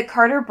that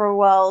Carter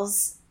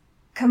Burwell's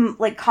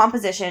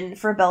composition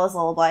for Bella's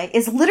Lullaby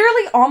is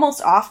literally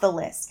almost off the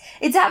list.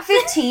 It's at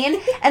 15,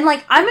 and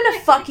like, I'm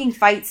gonna fucking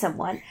fight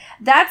someone.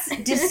 That's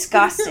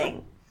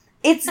disgusting.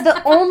 It's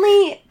the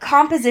only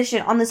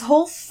composition on this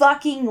whole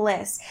fucking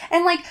list.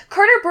 And like,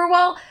 Carter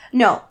Burwell,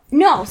 no,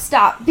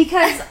 stop,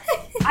 because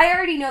I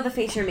already know the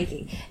face you're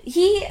making.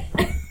 He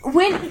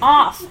went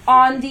off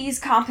on these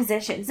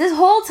compositions this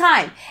whole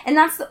time, and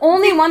that's the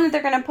only one that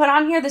they're gonna put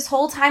on here this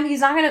whole time.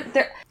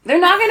 They're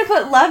not gonna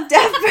put Love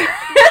Death.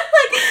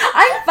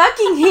 I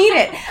fucking hate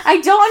it.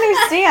 I don't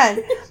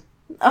understand.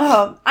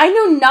 I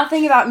know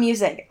nothing about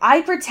music.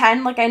 I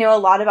pretend like I know a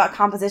lot about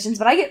compositions,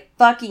 but I get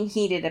fucking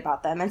heated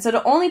about them. And so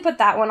to only put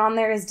that one on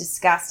there is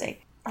disgusting.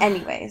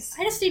 Anyways.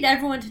 I just need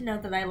everyone to know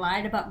that I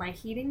lied about my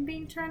heating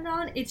being turned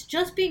on. It's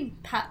just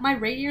my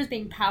radiator is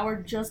being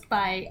powered just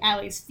by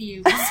Allie's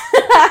fuse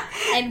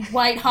and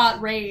white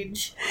hot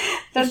rage.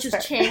 That's it's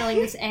just fair. channeling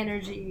this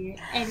energy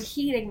and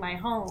heating my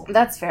home.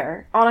 That's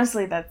fair.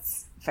 Honestly,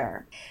 that's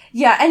Fair.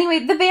 Yeah, anyway,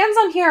 the bands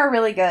on here are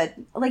really good.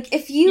 Like,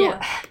 if you...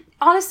 Yeah.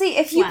 Honestly,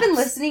 if you've been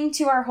Slaps. listening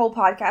to our whole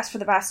podcast for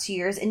the past 2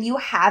 years and you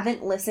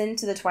haven't listened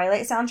to the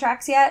Twilight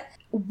soundtracks yet,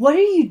 what are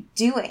you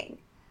doing?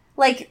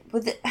 Like,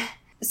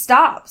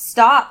 stop.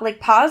 Like,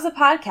 pause the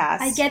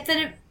podcast. I get that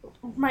it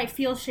might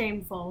feel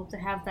shameful to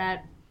have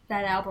that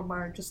album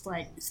art just,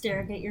 like,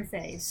 staring at your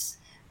face.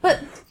 But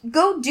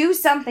go do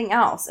something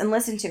else and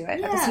listen to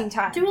it at the same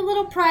time. Do a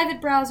little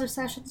private browser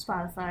session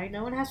Spotify.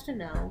 No one has to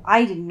know.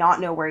 I did not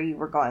know where you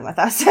were going with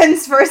that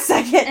sentence for a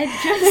second. And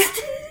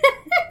just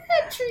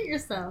treat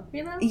yourself,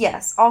 you know?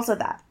 Yes, also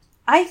that.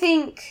 I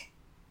think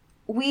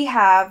we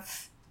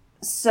have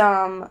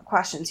some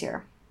questions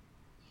here.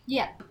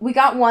 Yeah. We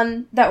got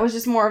one that was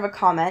just more of a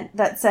comment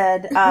that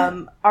said,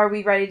 are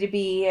we ready to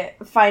be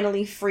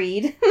finally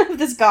freed of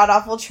this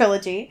god-awful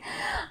trilogy?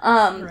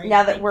 Right,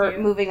 now that thank we're you.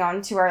 moving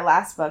on to our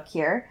last book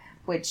here,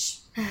 which,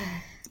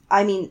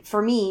 I mean,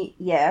 for me,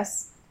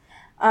 yes.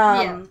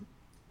 Yeah.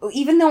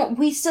 Even though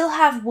we still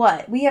have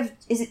what? We have,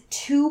 is it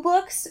 2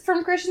 books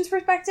from Christian's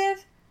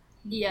perspective?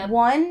 Yeah.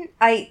 1?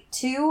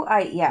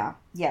 Yeah.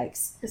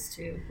 Yikes. Just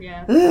 2,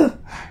 yeah. Ugh.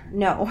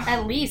 No.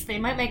 At least they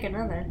might make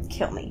another.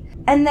 Kill me.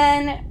 And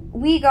then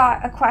we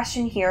got a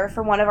question here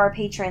from one of our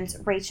patrons,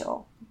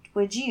 Rachel.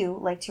 Would you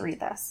like to read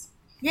this?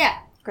 Yeah.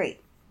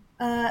 Great.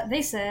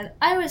 They said,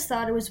 I always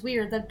thought it was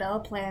weird that Belle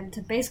planned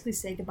to basically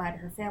say goodbye to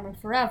her family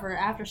forever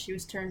after she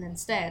was turned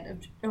instead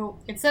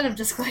of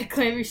just like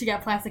claiming she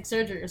got plastic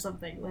surgery or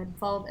something when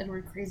followed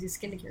Edward Crazy's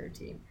skincare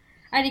routine.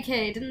 IDK,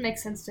 it didn't make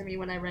sense to me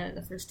when I read it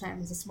the first time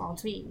as a small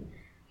teen.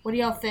 What do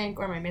y'all think,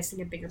 or am I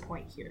missing a bigger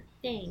point here?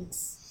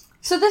 Thanks.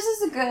 So this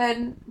is a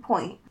good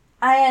point.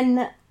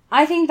 And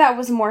I think that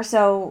was more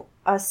so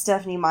a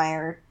Stephenie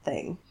Meyer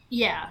thing.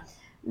 Yeah.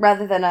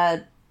 Rather than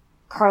a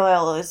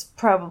Carlisle is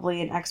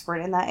probably an expert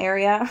in that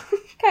area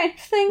kind of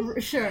thing.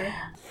 Sure.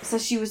 So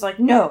she was like,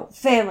 no,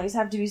 families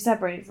have to be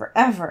separated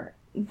forever.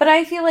 But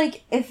I feel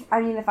like if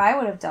I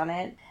would have done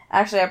it,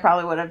 actually I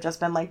probably would have just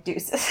been like,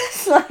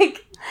 deuces.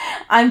 Like,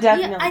 I'm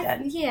definitely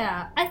dead.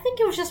 Yeah, I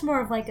think it was just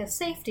more of like a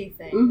safety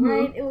thing, Mhm.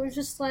 right? It was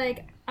just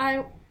like,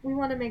 we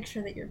want to make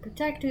sure that you're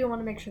protected, we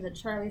want to make sure that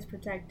Charlie's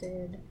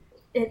protected.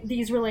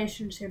 These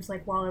relationships,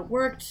 like, while it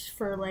worked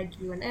for, like,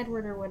 you and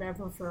Edward or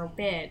whatever for a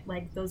bit,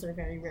 like, those are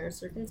very rare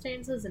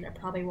circumstances, and it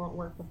probably won't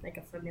work with, like,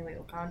 a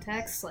familial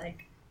context.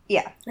 Like,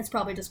 Yeah. it's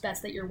probably just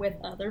best that you're with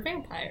other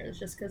vampires,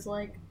 just because,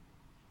 like,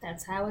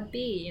 that's how it'd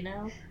be, you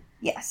know?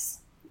 Yes.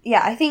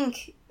 Yeah, I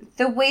think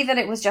the way that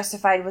it was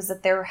justified was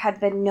that there had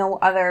been no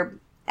other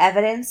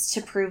evidence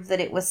to prove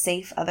that it was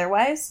safe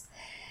otherwise.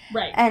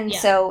 Right. And yeah.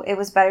 so it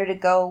was better to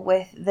go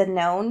with the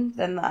known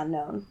than the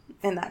unknown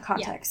in that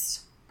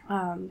context.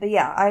 But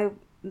yeah,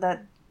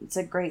 it's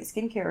a great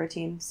skincare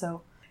routine,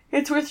 so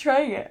it's worth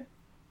trying it.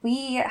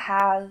 We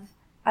have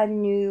a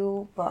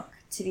new book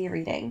to be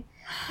reading.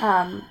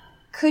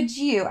 Could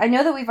you, I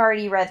know that we've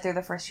already read through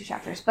the first 2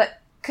 chapters,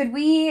 but could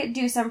we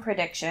do some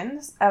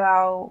predictions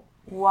about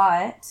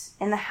what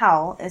in the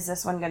hell is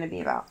this one going to be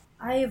about?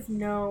 I have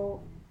no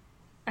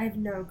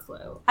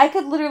clue. I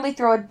could literally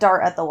throw a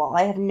dart at the wall.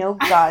 I have no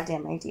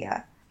goddamn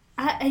idea.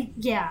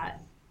 Yeah.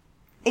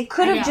 It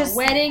could I have got just...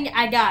 wedding,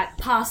 I got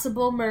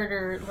possible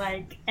murder,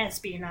 like,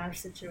 espionage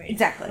situation.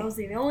 Exactly. Those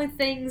are the only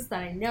things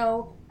that I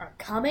know are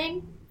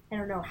coming. I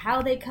don't know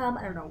how they come.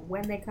 I don't know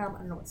when they come. I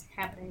don't know what's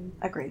happening.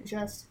 Agreed.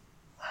 Just,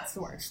 it's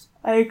the worst.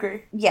 I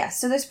agree. Yes,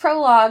 so this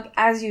prologue,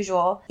 as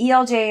usual,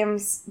 E.L.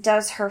 James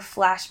does her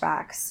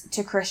flashbacks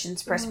to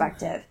Christian's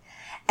perspective.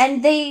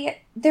 And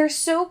they're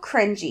so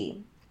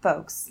cringy,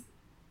 folks.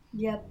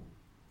 Yep.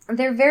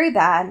 They're very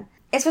bad,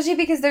 especially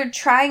because they're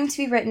trying to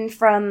be written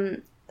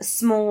from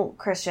small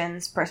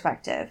Christian's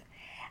perspective.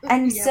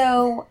 And Yep.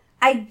 so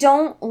I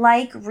don't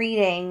like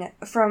reading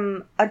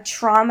from a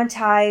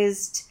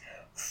traumatized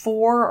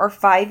 4 or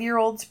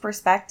 5-year-old's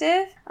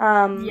perspective.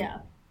 Yeah.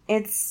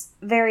 It's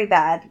very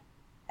bad,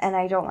 and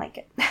I don't like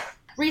it.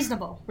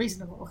 Reasonable.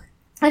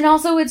 And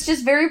also, it's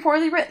just very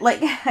poorly written.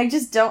 Like, I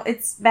just don't...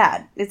 It's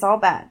bad. It's all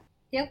bad.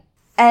 Yep.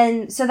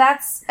 And so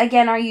that's,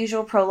 again, our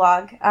usual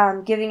prologue,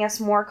 giving us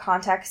more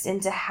context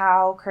into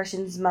how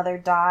Christian's mother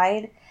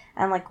died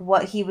and, like,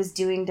 what he was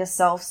doing to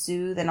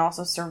self-soothe and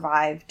also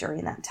survive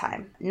during that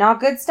time. Not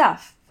good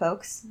stuff,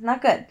 folks.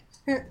 Not good.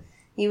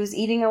 He was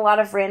eating a lot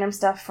of random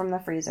stuff from the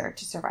freezer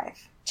to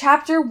survive.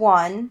 Chapter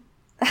 1...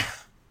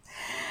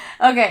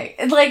 Okay,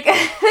 like,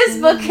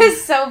 this book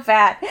is so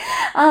bad.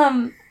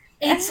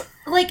 It's,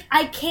 like,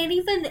 I can't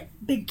even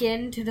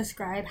begin to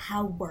describe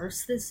how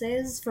worse this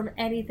is from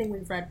anything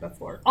we've read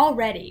before.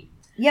 Already.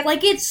 Yep.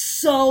 Like, it's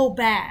so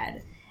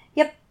bad.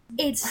 Yep.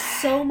 It's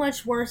so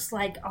much worse,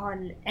 like,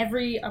 on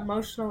every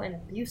emotional and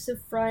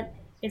abusive front.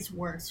 It's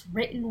worse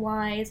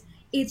written-wise.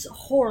 It's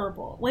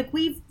horrible. Like,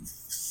 we've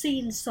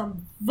seen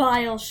some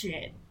vile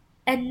shit.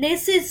 And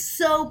this is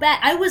so bad.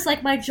 I was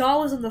like, my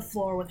jaw was on the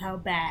floor with how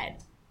bad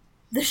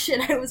the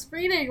shit I was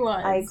reading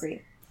was. I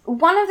agree.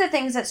 One of the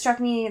things that struck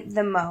me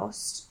the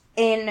most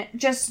in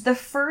just the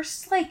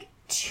first,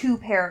 2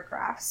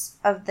 paragraphs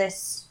of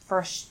this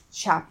first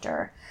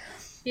chapter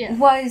Yeah.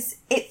 was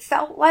it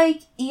felt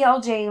like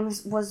E.L.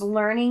 James was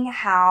learning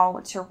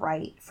how to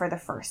write for the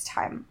first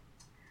time.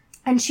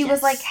 And she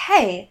was like,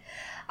 hey,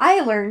 I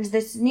learned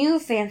this new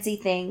fancy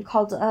thing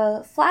called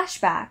a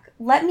flashback.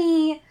 Let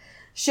me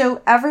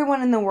show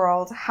everyone in the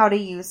world how to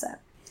use it.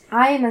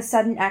 I am a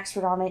sudden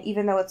expert on it,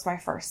 even though it's my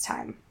first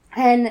time.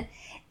 And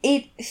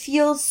it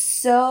feels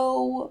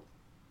so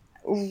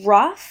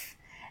rough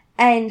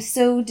and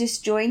so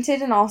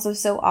disjointed and also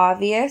so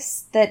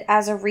obvious that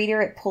as a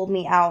reader, it pulled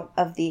me out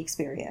of the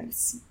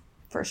experience,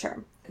 for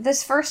sure.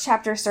 This first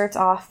chapter starts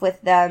off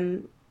with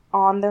them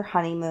on their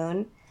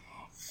honeymoon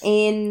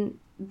in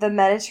the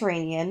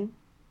Mediterranean,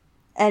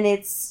 and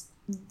it's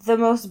the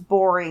most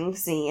boring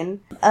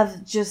scene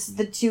of just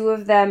the two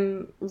of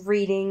them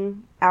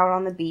reading out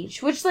on the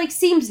beach, which, like,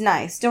 seems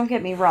nice, don't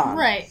get me wrong.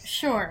 Right,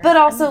 sure. But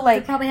also, they're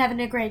like... probably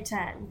having a great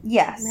time.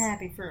 Yes. I'm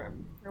happy for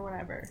them, or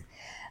whatever.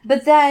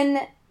 But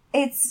then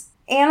it's...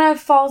 Anna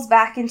falls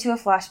back into a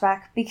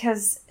flashback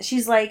because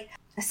she's, like,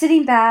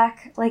 sitting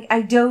back, like,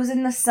 I doze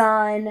in the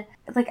sun,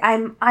 like,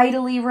 I'm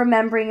idly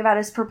remembering about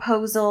his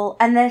proposal,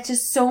 and then it's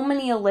just so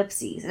many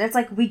ellipses, and it's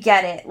like, we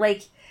get it,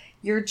 like,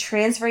 you're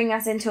transferring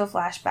us into a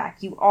flashback.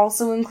 You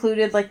also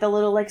included, like, the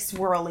little, like,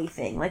 swirly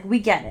thing. Like, we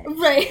get it.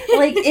 Right.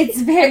 Like, it's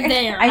very... I'm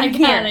there. I'm I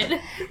got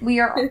here.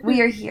 it. We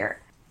are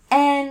here.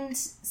 And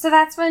so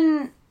that's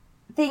when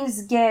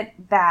things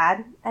get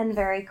bad, and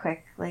very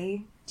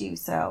quickly do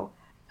so.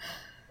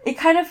 It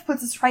kind of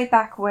puts us right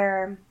back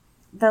where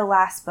the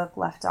last book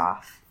left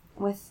off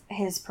with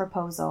his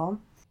proposal.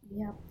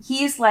 Yep.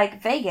 He's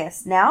like,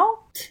 Vegas,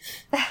 now?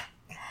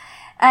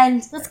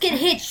 And... Let's get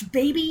hitched,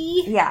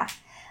 baby! Yeah.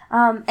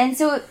 And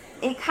so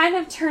it kind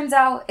of turns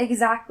out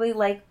exactly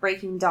like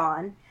Breaking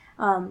Dawn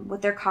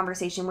with their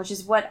conversation, which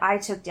is what I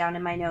took down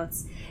in my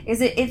notes. Is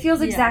it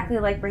feels exactly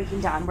like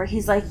Breaking Dawn, where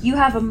he's like, you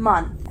have a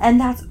month, and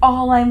that's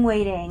all I'm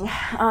waiting.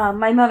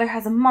 My mother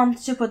has a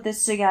month to put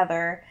this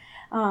together.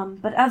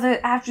 But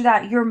after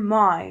that, you're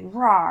mine.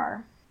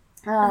 Rawr.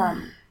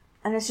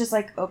 And it's just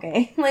like,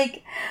 okay.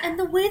 Like, and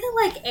the way that,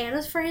 like,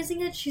 Anna's phrasing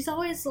it, she's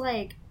always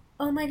like,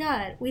 oh my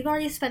god, we've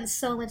already spent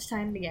so much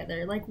time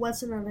together. Like,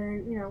 what's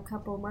another,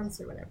 couple of months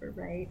or whatever,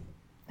 right?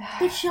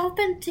 But y'all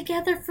been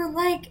together for,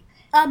 like,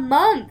 a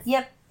month.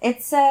 Yep.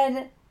 It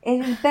said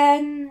it had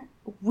been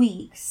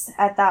weeks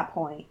at that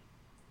point.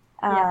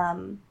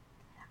 I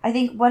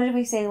think, what did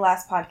we say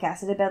last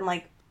podcast? It had been,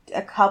 like,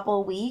 a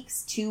couple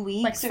weeks, 2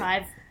 weeks. Like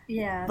 5.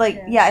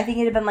 Yeah. Yeah, I think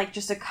it had been, like,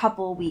 just a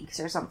couple weeks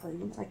or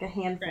something. Like, a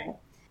handful. Right.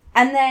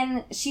 And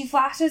then she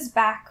flashes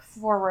back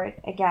forward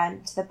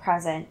again to the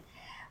present,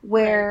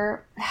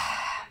 where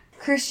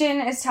Christian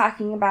is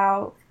talking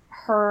about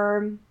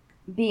her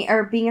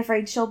being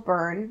afraid she'll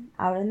burn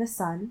out in the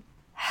sun.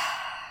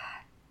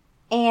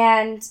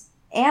 And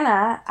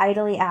Anna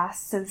idly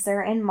asks, since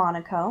they're in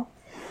Monaco,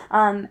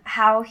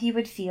 how he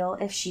would feel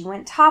if she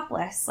went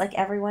topless like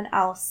everyone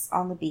else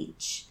on the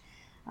beach.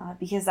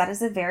 Because that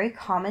is a very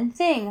common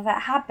thing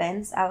that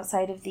happens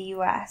outside of the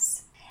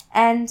U.S.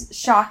 And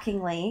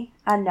shockingly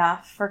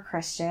enough for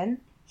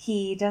Christian,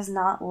 he does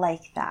not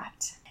like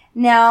that.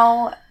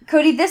 Now,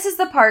 Cody, this is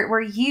the part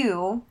where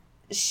you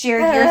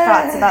shared your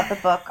thoughts about the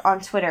book on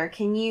Twitter.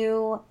 Can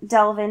you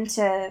delve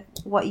into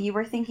what you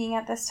were thinking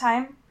at this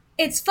time?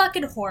 It's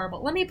fucking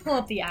horrible. Let me pull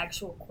up the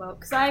actual quote,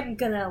 because I'm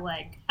gonna,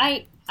 like...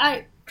 I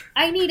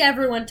need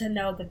everyone to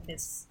know that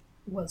this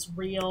was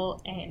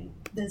real and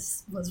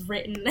this was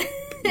written.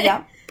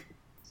 Yeah.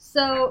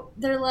 So,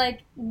 they're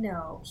like,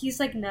 no. He's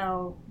like,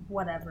 no,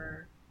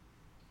 whatever.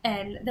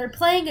 And they're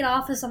playing it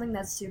off as something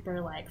that's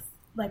super, like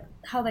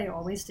how they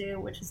always do,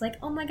 which is like,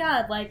 oh my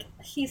god, like,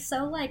 he's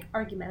so, like,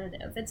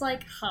 argumentative. It's,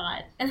 like,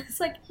 hot. And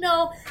it's like,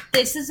 no,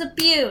 this is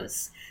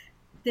abuse.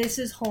 This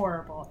is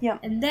horrible. Yeah.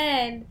 And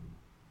then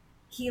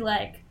he,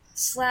 like,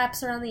 slaps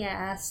her on the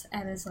ass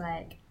and is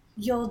like,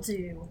 you'll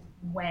do,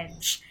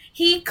 wench.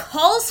 He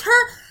calls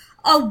her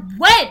a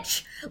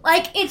wench!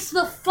 Like, it's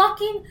the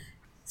fucking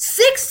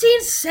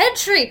 16th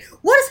century!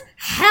 What is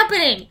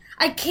happening?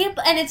 I can't,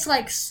 and it's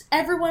like,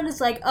 everyone is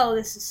like, oh,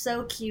 this is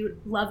so cute,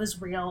 love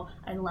is real,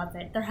 I love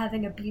it, they're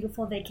having a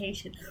beautiful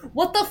vacation.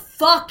 What the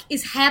fuck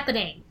is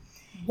happening?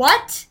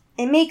 What?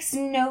 It makes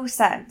no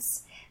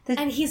sense.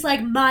 And he's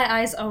like, my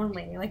eyes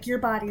only, like, your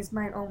body is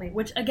mine only,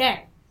 which, again,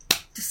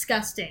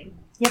 disgusting.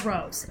 Yep.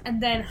 Gross.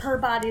 And then her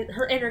body,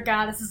 her inner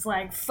goddess is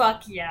like,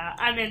 fuck yeah,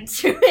 I'm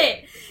into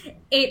it.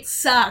 It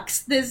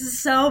sucks. This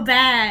is so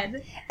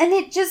bad. And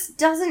it just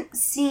doesn't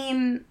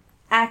seem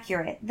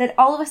accurate that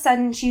all of a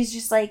sudden she's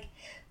just like,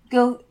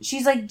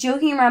 she's like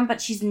joking around,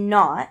 but she's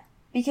not.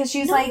 Because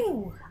she's like,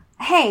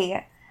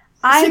 hey,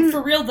 I'm...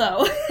 for real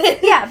though.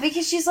 Yeah,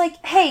 because she's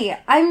like, hey,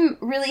 I'm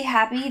really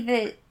happy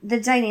that the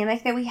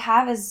dynamic that we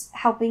have is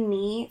helping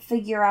me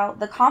figure out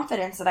the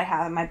confidence that I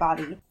have in my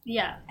body.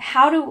 Yeah.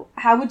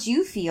 How would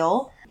you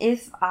feel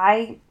if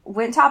I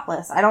went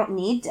topless? I don't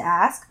need to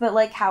ask, but,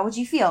 like, how would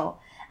you feel?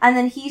 And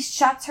then he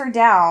shuts her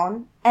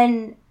down,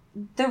 and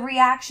the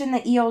reaction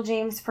that E.L.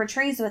 James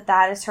portrays with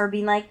that is her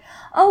being like,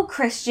 oh,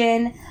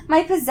 Christian,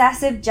 my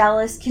possessive,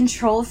 jealous,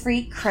 control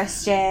freak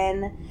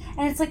Christian.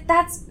 And it's like,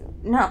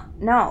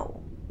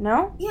 no.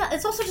 No? Yeah,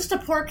 it's also just a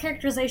poor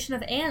characterization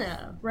of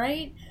Anna,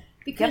 right?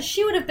 Because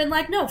she would have been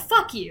like, no,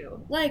 fuck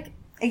you. Like,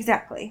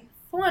 Exactly.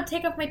 if I want to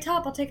take off my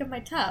top, I'll take off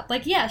my top.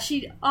 Like, yeah,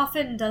 she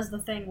often does the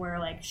thing where,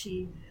 like,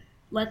 she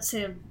lets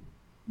him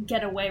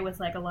get away with,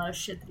 like, a lot of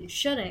shit that he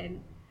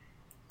shouldn't.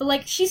 But,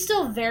 like, she's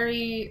still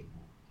very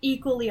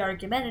equally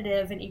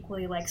argumentative and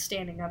equally, like,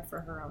 standing up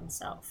for her own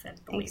self and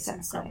beliefs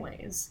in some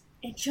ways.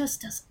 It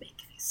just doesn't make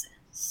any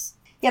sense.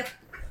 Yep.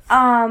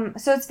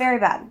 So it's very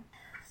bad.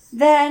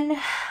 Then,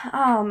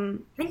 I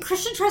think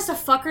Christian tries to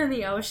fuck her in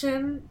the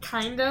ocean,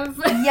 kind of.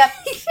 Yep.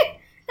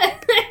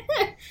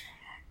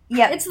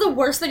 Yep. It's the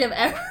worst thing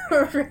I've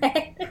ever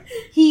read.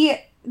 He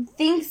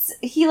thinks,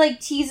 he, like,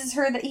 teases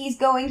her that he's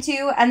going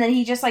to, and then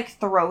he just, like,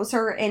 throws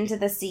her into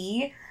the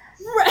sea.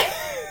 Right.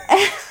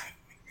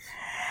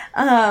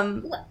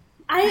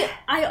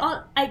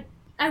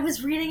 I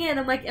was reading it and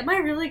I'm like, am I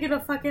really gonna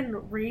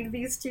fucking read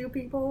these two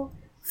people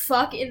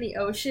fuck in the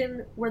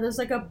ocean where there's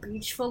like a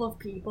beach full of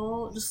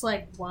people just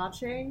like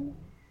watching?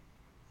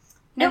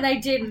 Nope. And I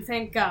didn't,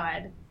 thank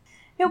God.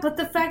 Nope. But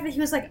the fact that he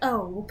was like,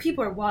 oh, well,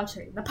 people are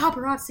watching. The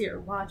paparazzi are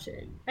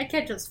watching. I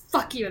can't just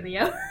fuck you in the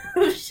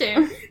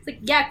ocean. It's like,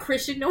 yeah,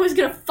 Christian, no one's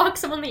gonna fuck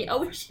someone in the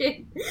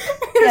ocean.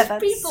 There's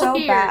that's people so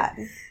here.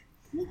 bad.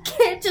 You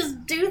can't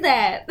just do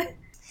that.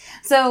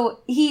 So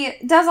he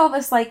does all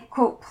this, like,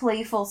 quote,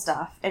 playful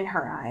stuff in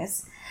her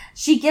eyes.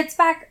 She gets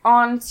back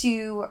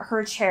onto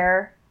her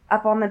chair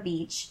up on the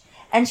beach,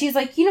 and she's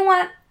like, you know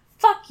what?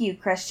 Fuck you,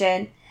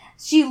 Christian.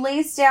 She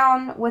lays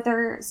down with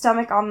her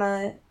stomach on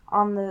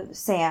the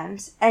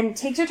sand and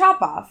takes her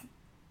top off.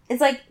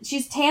 It's like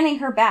she's tanning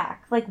her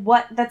back. Like,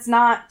 what? That's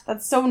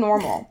so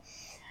normal.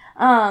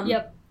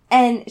 Yep.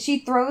 And she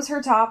throws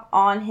her top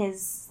on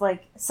his,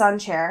 like, sun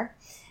chair,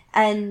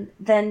 and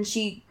then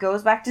she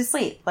goes back to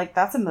sleep. Like,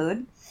 that's a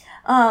mood.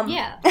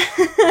 Yeah.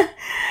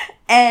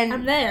 And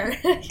I'm there.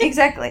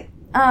 exactly.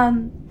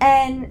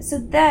 And so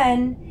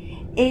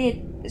then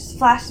it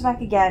flashes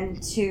back again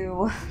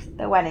to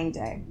the wedding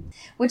day.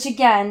 Which,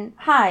 again,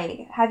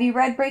 hi, have you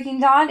read Breaking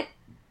Dawn?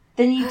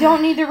 Then you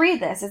don't need to read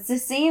this. It's the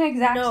same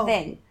exact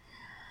thing.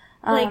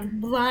 Like,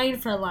 line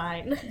for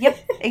line. Yep,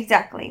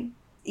 exactly.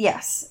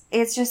 Yes.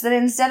 It's just that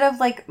instead of,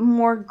 like,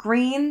 more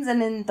greens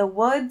and in the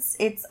woods,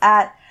 it's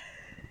at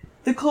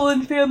the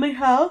Cullen family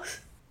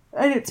house,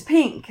 and it's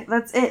pink.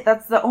 That's it.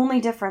 That's the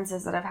only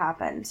differences that have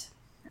happened.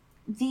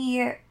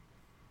 The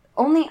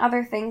only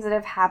other things that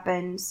have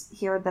happened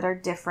here that are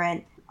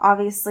different,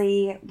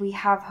 obviously, we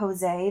have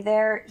Jose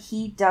there.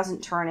 He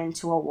doesn't turn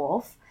into a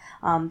wolf.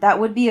 That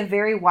would be a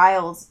very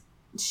wild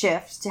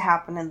shift to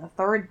happen in the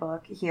third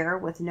book here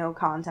with no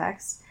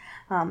context.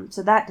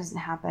 So that doesn't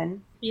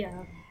happen.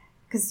 Yeah.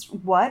 Because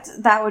what?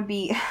 That would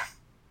be...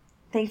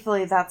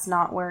 Thankfully, that's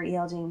not where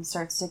E.L. James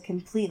starts to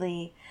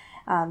completely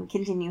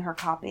continue her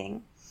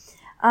copying.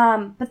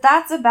 But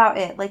that's about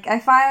it. Like, I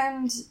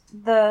find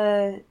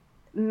the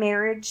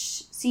marriage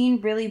scene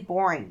really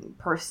boring,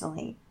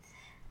 personally.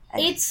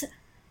 It's,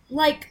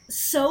 like,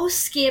 so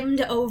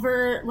skimmed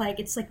over, like,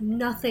 it's like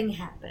nothing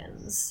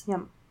happens.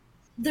 Yep.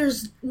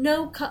 There's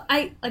no...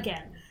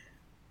 Again,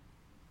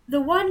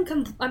 the one...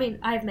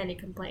 I have many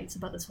complaints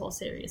about this whole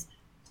series.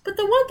 But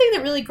the one thing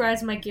that really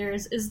grinds my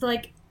gears is,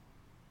 like,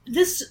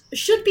 this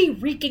should be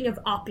reeking of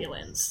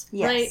opulence,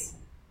 Yes. right?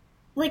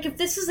 Like, if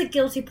this is a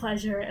guilty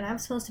pleasure and I'm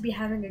supposed to be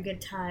having a good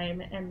time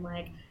and,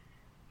 like,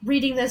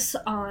 reading this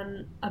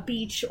on a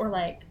beach or,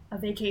 like, a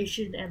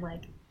vacation and,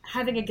 like,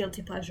 having a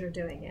guilty pleasure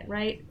doing it,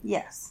 right?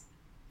 Yes.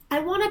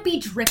 I want to be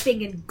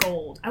dripping in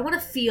gold. I want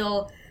to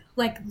feel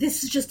like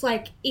this is just,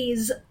 like,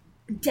 is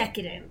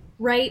decadent,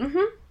 right?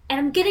 Mm-hmm. And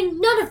I'm getting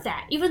none of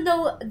that, even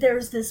though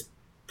there's this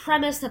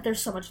premise that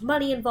there's so much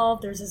money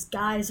involved, there's this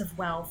guise of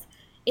wealth.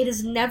 It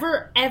is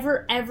never,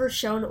 ever, ever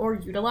shown or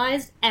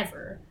utilized,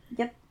 ever.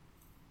 Yep.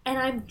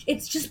 And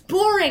it's just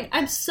boring.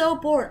 I'm so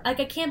bored.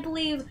 Like, I can't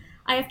believe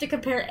I have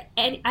to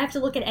I have to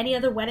look at any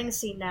other wedding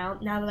scene now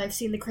that I've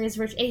seen the Crazy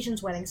Rich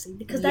Asians wedding scene.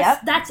 Because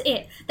that's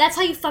it. That's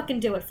how you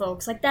fucking do it,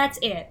 folks. Like, that's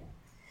it.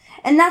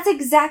 And that's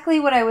exactly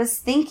what I was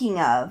thinking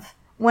of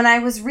when I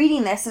was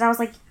reading this, and I was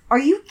like, are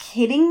you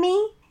kidding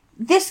me?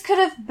 This could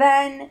have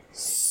been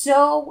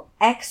so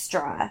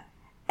extra.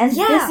 And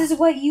this is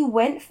what you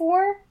went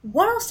for?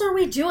 What else are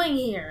we doing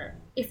here?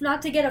 If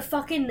not to get a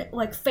fucking,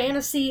 like,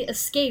 fantasy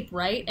escape,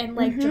 right? And,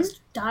 like,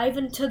 just dive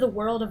into the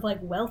world of, like,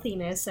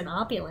 wealthiness and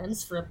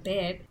opulence for a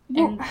bit.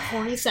 And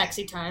horny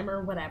sexy time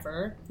or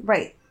whatever.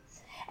 Right.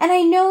 And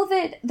I know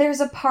that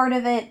there's a part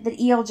of it that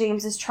E.L.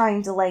 James is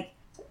trying to, like,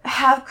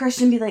 have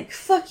Christian be like,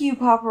 fuck you,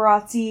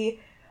 paparazzi.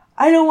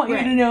 I don't want you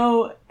to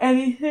know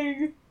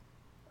anything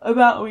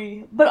about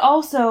me. But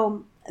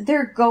also,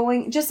 they're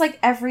going, just like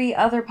every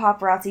other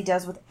paparazzi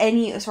does with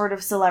any sort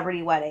of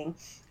celebrity wedding,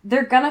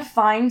 they're gonna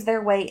find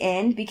their way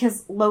in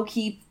because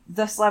low-key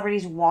the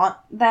celebrities want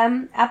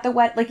them at the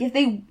wedding. Like, if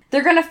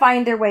they're gonna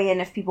find their way in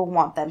if people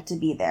want them to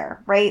be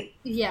there, right?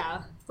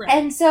 Yeah, right.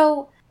 And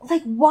so,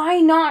 like, why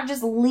not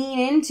just lean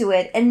into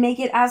it and make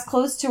it as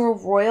close to a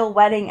royal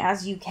wedding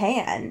as you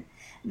can,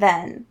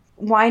 then?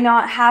 Why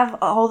not have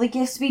all the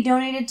gifts be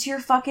donated to your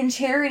fucking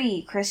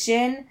charity,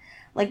 Christian?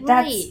 Like,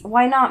 Right.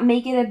 why not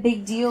make it a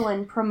big deal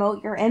and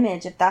promote your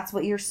image if that's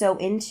what you're so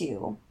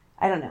into?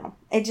 I don't know.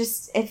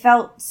 It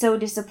felt so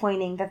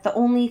disappointing that the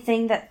only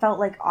thing that felt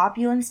like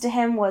opulence to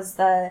him was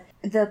the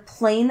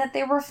plane that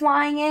they were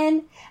flying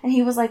in. And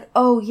he was like,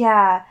 oh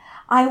yeah,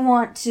 I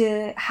want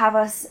to have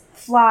us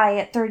fly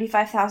at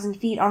 35,000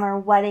 feet on our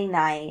wedding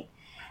night.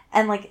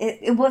 And like,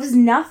 it was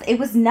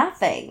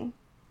nothing.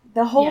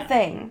 The whole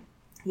thing.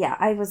 Yeah,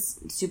 I was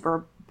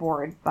super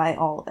bored by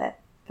all of it,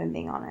 if I'm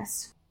being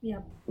honest.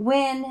 Yep.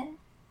 When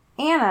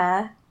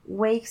Anna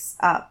wakes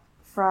up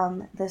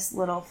from this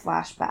little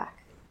flashback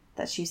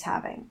that she's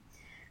having,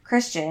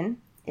 Christian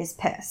is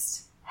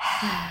pissed.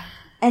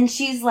 And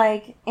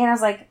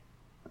Anna's like,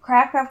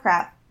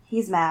 crap,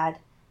 he's mad.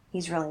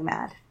 He's really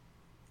mad.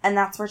 And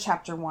that's where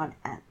chapter 1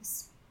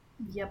 ends.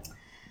 Yep.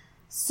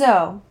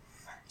 So,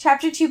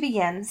 chapter 2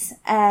 begins,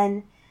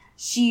 and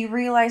she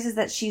realizes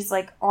that she's,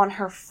 like, on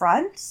her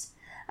front.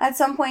 At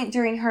some point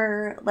during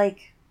her,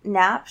 like,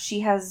 nap,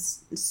 she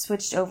has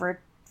switched over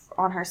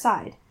on her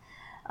side.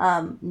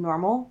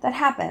 Normal. That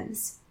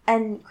happens.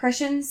 And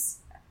Christian's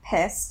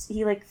pissed.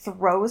 He, like,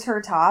 throws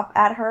her top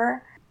at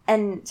her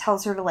and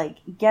tells her to, like,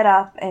 get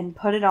up and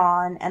put it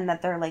on, and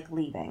that they're, like,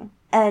 leaving.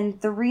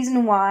 And the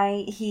reason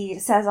why he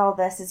says all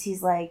this is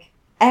he's like,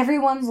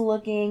 everyone's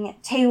looking,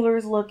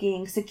 Taylor's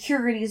looking,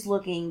 security's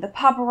looking, the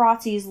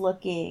paparazzi's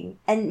looking,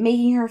 and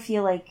making her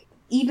feel like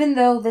even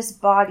though this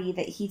body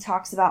that he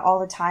talks about all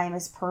the time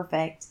is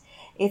perfect,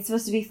 it's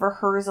supposed to be for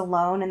hers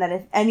alone, and that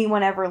if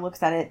anyone ever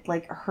looks at it,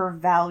 like, her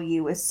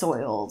value is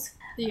soiled.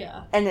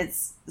 Yeah. And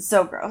it's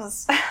so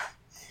gross.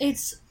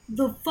 It's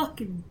the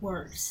fucking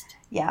worst.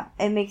 Yeah,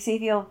 it makes me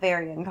feel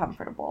very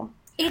uncomfortable.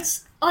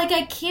 It's, like,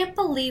 I can't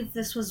believe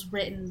this was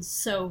written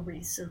so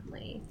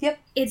recently. Yep.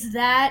 It's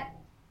that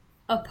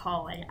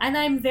appalling. And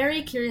I'm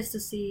very curious to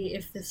see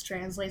if this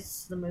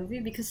translates to the movie,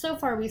 because so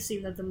far we've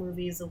seen that the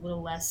movie is a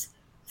little less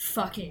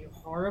fucking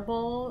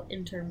horrible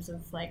in terms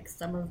of, like,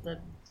 some of the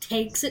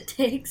takes it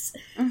takes.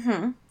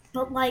 Mm-hmm.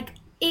 But, like,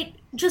 it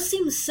just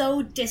seems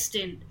so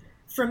distant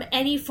from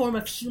any form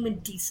of human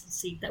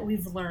decency that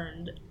we've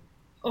learned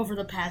over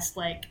the past,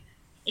 like,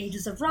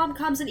 ages of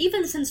rom-coms, and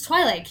even since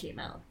Twilight came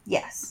out.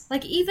 Yes.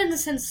 Like, even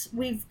since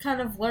we've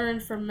kind of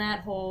learned from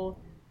that whole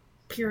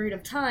period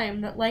of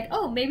time that, like,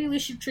 oh, maybe we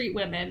should treat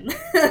women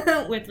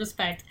with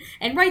respect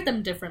and write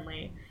them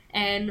differently,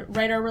 and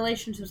write our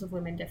relationships with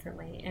women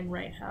differently, and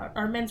write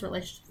our men's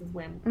relationships with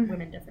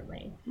women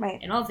differently. Right.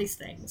 And all these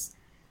things.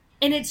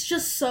 And it's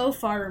just so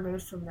far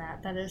removed from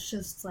that it's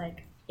just,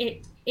 like,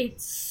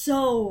 it's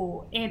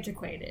so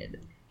antiquated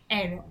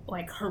and,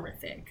 like,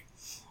 horrific.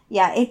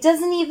 Yeah, it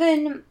doesn't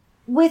even...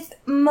 With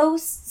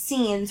most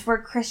scenes where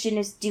Christian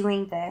is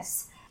doing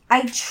this,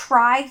 I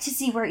try to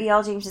see where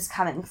E.L. James is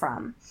coming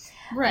from.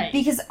 Right.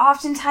 Because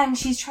oftentimes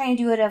she's trying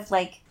to do it of,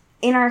 like,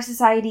 in our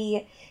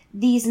society,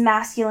 these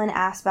masculine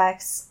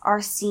aspects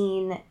are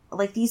seen,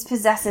 like, these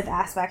possessive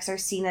aspects are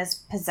seen as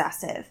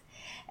possessive.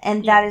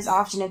 And that is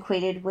often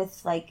equated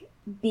with, like,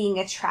 being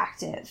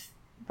attractive,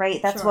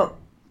 right?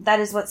 That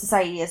is what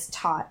society is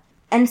taught.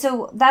 And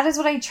so that is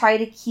what I try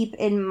to keep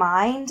in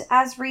mind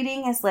as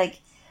reading, is, like,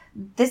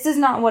 this is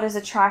not what is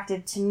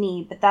attractive to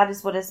me, but that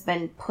is what has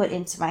been put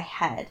into my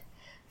head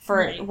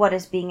for what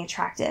is being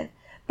attractive.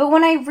 But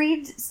when I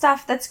read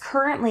stuff that's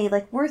currently,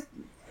 like, we're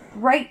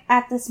right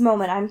at this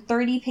moment, I'm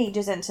 30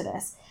 pages into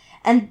this,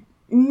 and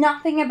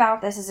nothing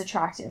about this is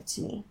attractive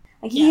to me.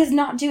 Like, he is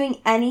not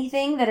doing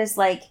anything that is,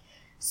 like,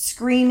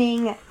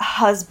 screaming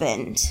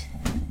husband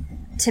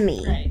to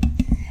me. Right.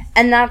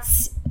 And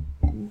that's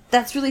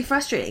really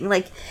frustrating.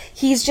 Like,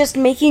 he's just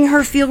making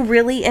her feel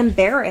really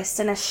embarrassed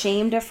and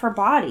ashamed of her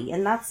body,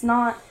 and that's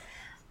not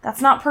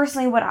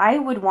personally what I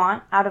would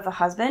want out of a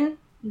husband.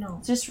 No.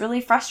 It's just really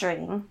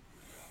frustrating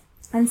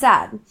and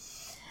sad.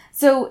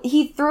 So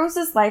he throws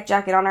this life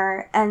jacket on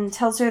her and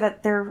tells her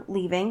that they're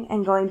leaving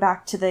and going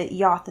back to the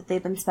yacht that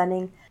they've been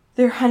spending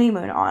their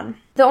honeymoon on.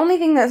 The only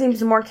thing that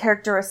seems more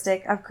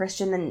characteristic of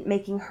Christian than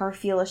making her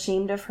feel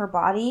ashamed of her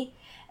body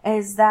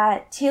is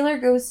that Taylor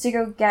goes to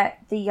go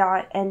get the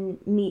yacht and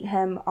meet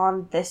him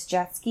on this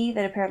jet ski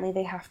that apparently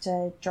they have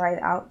to drive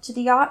out to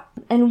the yacht.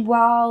 And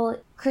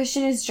while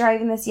Christian is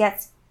driving this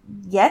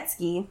jet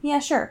ski, yeah,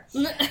 sure,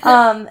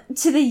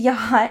 to the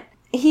yacht,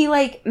 he,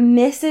 like,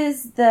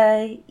 misses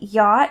the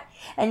yacht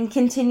and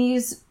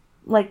continues,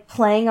 like,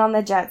 playing on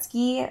the jet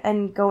ski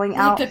and going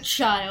out. Like a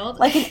child.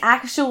 Like an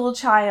actual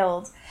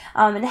child.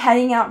 And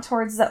heading out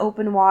towards the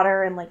open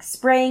water and, like,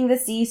 spraying the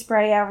sea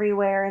spray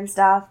everywhere and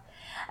stuff.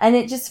 And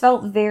it just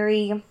felt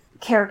very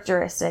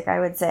characteristic,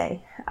 I would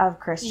say, of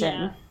Christian.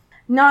 Yeah.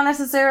 Not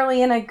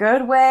necessarily in a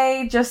good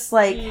way, just,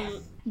 like,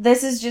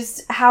 this is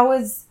just, how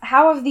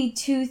have the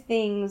two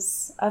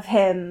things of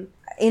him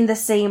in the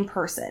same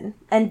person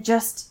and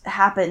just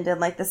happened in,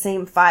 like, the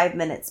same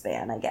 5-minute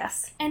span, I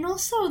guess. And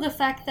also the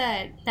fact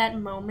that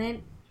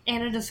moment,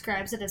 Anna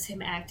describes it as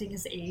him acting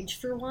his age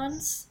for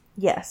once.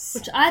 Yes.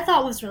 Which I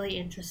thought was really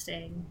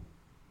interesting.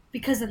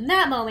 Because in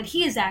that moment,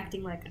 he is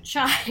acting like a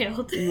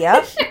child.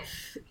 Yep.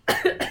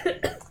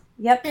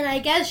 Yep. And I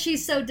guess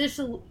she's so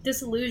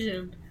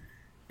disillusioned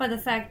by the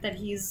fact that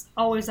he's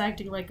always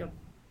acting like a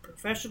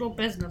professional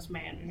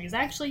businessman, and he's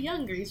actually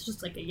younger. He's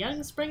just like a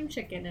young spring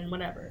chicken and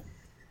whatever.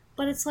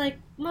 But it's like,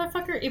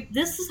 motherfucker, if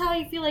this is how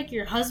you feel like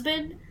your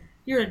husband,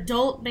 your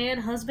adult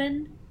man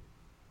husband,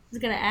 is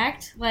gonna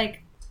act,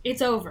 like,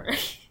 it's over.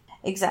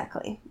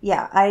 Exactly.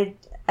 Yeah,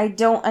 I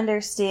don't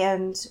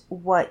understand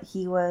what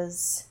he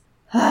was...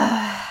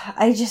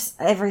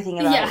 everything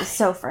about it is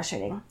so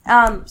frustrating.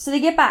 So they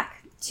get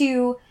back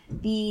to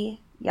the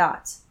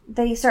yacht.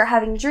 They start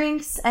having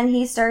drinks, and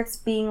he starts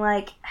being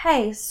like,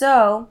 hey,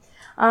 so,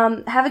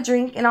 have a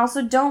drink, and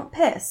also don't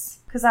piss,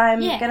 because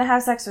I'm gonna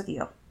have sex with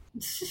you.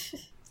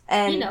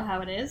 And you know how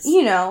it is.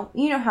 You know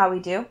how we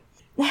do.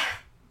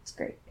 It's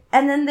great.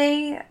 And then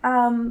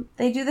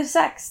they do the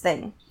sex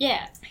thing.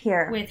 Yeah.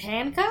 Here. With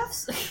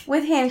handcuffs?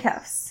 With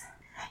handcuffs.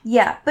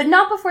 Yeah, but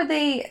not before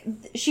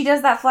she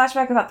does that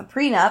flashback about the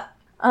prenup.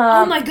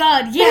 Oh my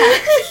god, yeah.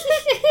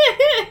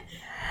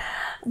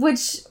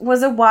 Which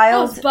was a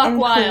wild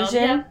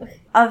inclusion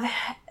of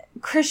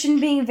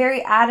Christian being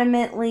very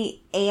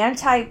adamantly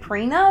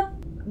anti-prenup,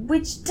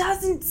 which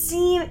doesn't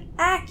seem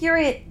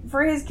accurate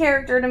for his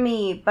character to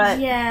me, but...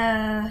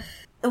 Yeah.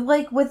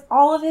 Like, with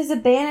all of his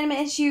abandonment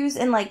issues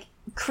and, like,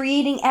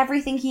 creating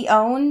everything he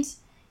owned,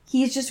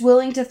 he's just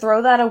willing to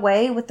throw that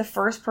away with the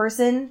first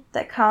person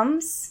that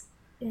comes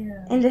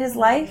into his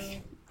life.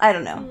 I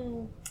don't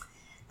know.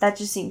 That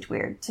just seemed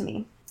weird to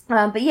me.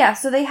 But yeah,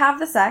 so they have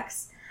the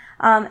sex,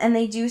 and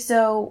they do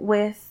so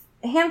with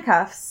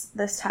handcuffs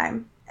this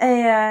time.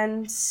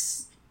 And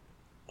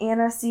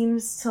Anna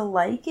seems to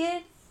like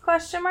it, ?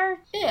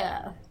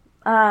 Yeah.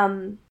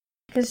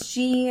 Because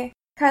she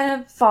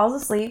kind of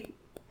falls asleep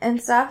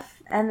and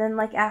stuff, and then,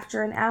 like,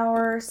 after an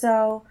hour or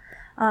so,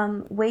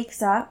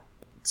 wakes up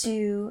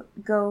to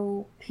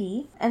go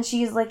pee, and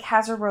she's, like,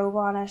 has her robe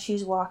on as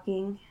she's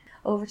walking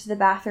over to the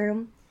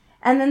bathroom,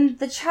 and then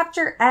the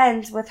chapter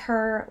ends with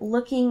her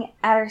looking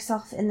at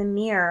herself in the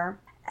mirror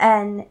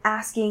and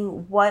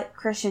asking what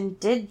Christian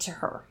did to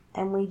her,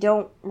 and we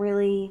don't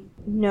really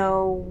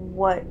know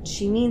what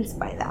she means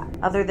by that,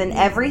 other than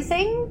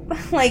everything,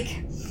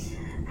 like,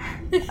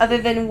 other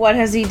than what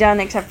has he done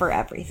except for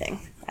everything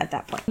at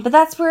that point. But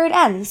that's where it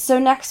ends. So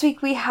next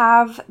week we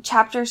have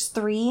chapters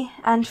 3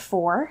 and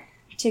 4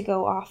 to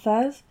go off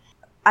of.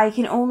 I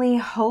can only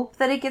hope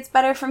that it gets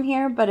better from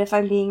here, but if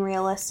I'm being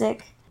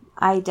realistic,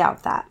 I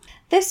doubt that.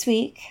 This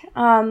week,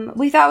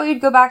 we thought we would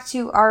go back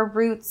to our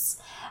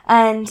roots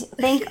and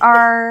thank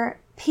our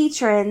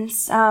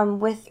patrons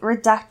with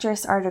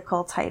Reductress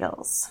article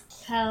titles.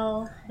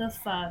 Hell the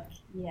fuck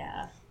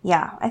yeah.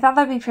 Yeah, I thought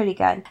that'd be pretty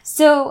good.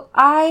 So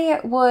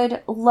I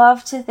would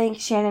love to thank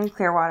Shannon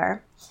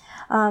Clearwater,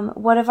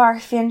 one of our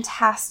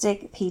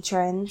fantastic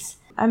patrons.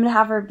 I'm going to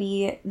have her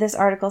be this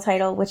article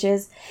title, which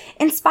is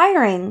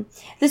Inspiring.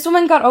 This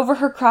woman got over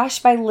her crush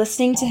by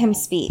listening to him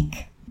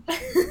speak.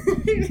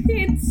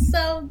 It's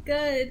so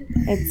good.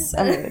 It's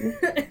a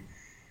mood.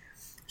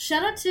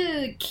 Shout out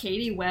to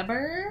Katie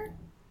Weber.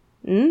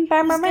 Who's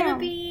gonna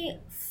be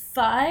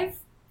 5.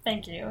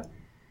 Thank you.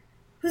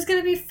 Who's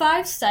gonna be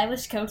 5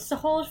 stylish coats to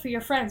hold for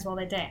your friends while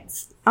they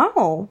dance.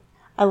 Oh,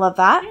 I love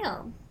that.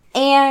 Yeah.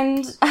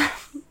 And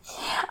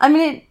I'm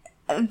going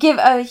to give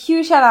a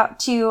huge shout out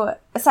to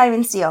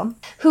Simon Steele,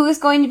 who is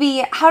going to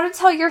be how to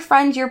tell your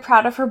friend you're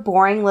proud of her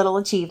boring little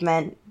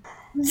achievement.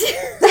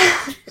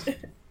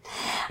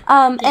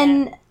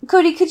 And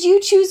Cody, could you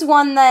choose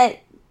one that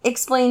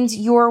explains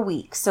your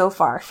week so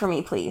far for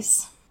me,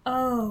 please?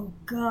 Oh,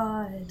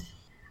 God.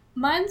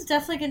 Mine's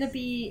definitely going to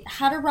be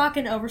how to rock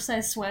an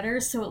oversized sweater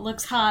so it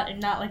looks hot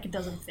and not like it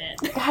doesn't fit.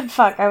 God,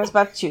 fuck. I was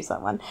about to choose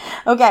that one.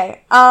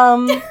 Okay.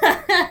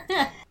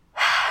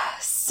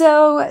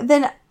 So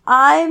then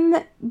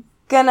I'm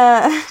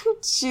gonna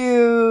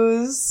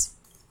choose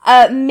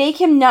make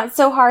him nut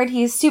so hard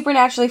he's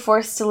supernaturally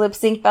forced to lip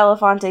sync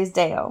Belafonte's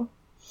Deo.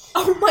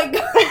 Oh my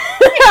god.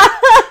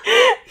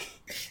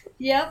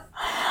 Yep.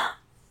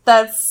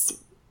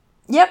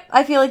 Yep,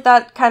 I feel like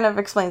that kind of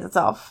explains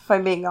itself, if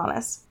I'm being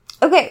honest.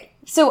 Okay,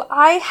 so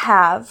I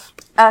have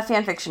a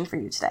fanfiction for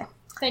you today.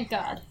 Thank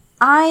God.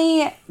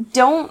 I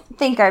don't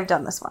think I've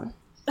done this one.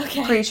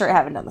 Okay. Pretty sure I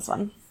haven't done this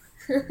one.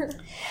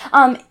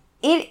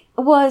 It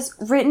was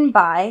written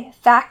by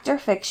Factor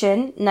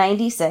Fiction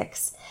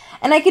 96,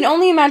 and I can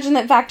only imagine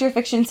that Factor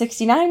Fiction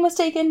 69 was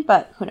taken,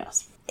 but who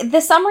knows. The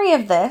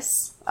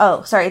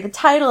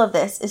title of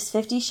this is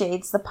 50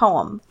 Shades, the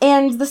poem.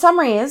 And the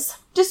summary is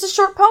just a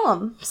short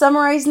poem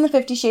summarizing the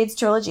 50 Shades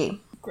trilogy.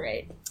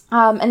 Great.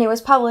 And it was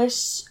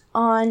published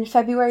on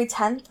February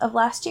 10th of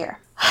last year.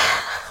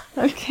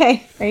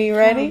 Okay, are you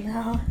ready?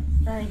 Oh,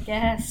 no. I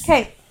guess.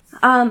 Okay.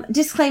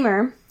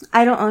 Disclaimer,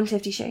 I don't own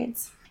 50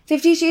 Shades.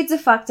 50 Shades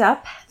of Fucked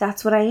Up,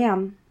 that's what I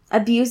am.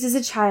 Abused as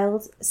a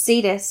child,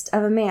 sadist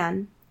of a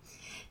man.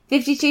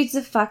 50 Shades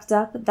of Fucked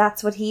Up,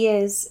 that's what he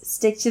is.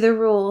 Stick to the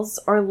rules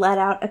or let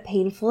out a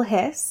painful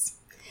hiss.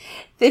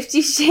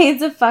 50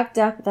 Shades of Fucked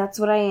Up, that's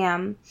what I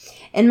am.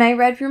 In my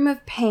red room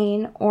of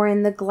pain or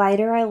in the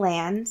glider I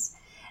land.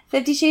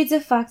 50 Shades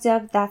of Fucked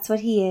Up, that's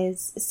what he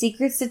is.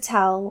 Secrets to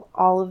tell,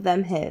 all of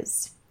them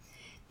his.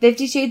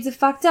 50 Shades of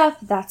Fucked Up,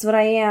 that's what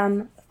I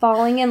am.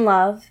 Falling in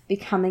love,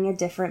 becoming a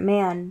different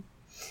man.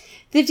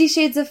 50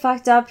 Shades of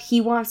Fucked Up,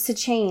 he wants to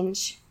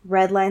change.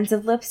 Red lines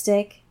of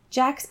lipstick,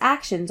 Jack's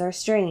actions are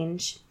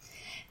strange.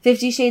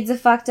 50 Shades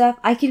of Fucked Up,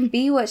 I can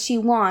be what she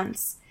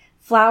wants.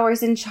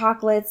 Flowers and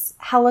chocolates,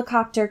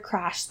 helicopter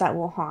crash that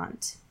will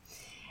haunt.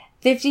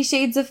 50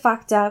 Shades of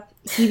Fucked Up,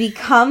 he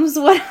becomes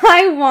what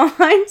I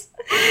want.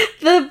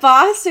 The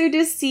boss who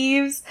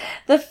deceives,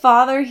 the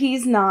father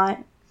he's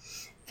not.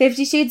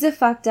 50 Shades of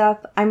Fucked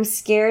Up, I'm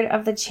scared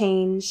of the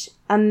change.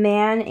 A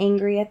man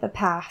angry at the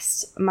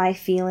past, my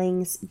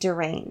feelings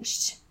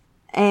deranged.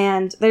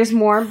 And there's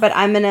more, but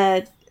I'm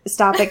gonna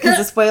stop it because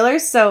of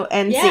spoilers, so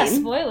end Yeah,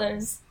 scene.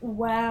 spoilers.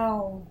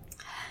 Wow.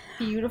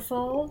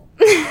 Beautiful.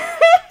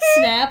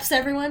 Snaps,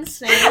 everyone,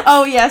 snaps.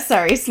 Oh yeah,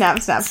 sorry, snap.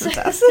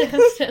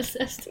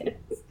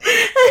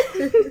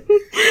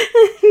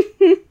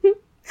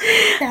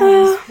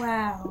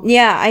 Wow.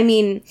 Yeah, I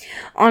mean,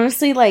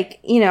 honestly, like,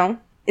 you know,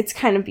 it's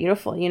kind of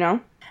beautiful, you know?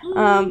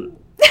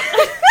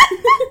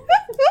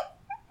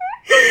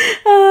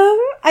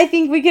 I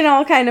think we can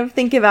all kind of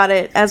think about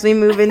it as we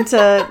move into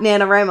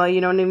NaNoWriMo,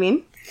 you know what I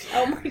mean?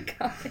 Oh my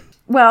god.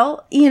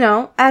 Well, you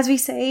know, as we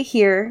say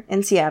here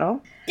in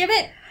Seattle, Give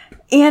it.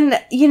 and,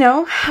 you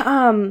know,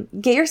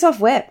 get yourself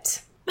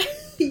whipped.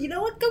 You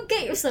know what? Go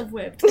get yourself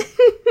whipped.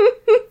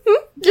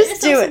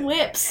 Just do it. Some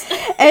whips.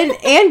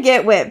 And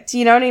get whipped,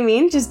 you know what I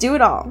mean? Just do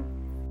it all.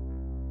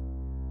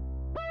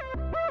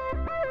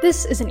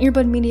 This is an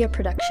Earbud Media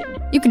production.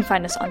 You can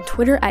find us on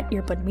Twitter at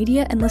Earbud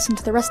Media and listen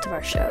to the rest of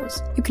our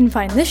shows. You can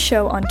find this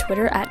show on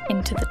Twitter at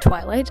Into the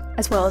Twilight,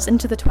 as well as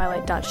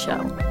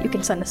intothetwilight.show. You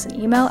can send us an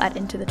email at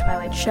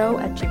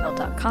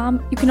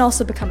intothetwilightshow@gmail.com. You can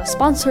also become a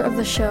sponsor of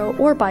the show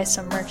or buy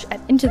some merch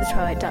at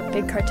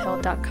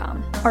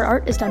intothetwilight.bigcartel.com. Our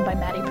art is done by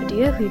Maddie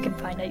Padilla, who you can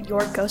find at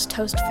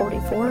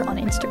YourGhostHost44 on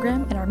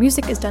Instagram, and our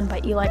music is done by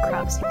Eli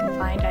Krause, you can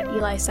find at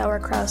Eli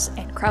Sauerkraus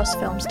and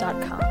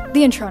KrauseFilms.com.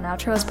 The intro and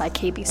outro is by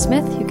KB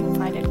Smith, who you can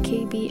find at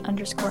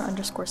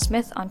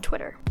KB__Smith on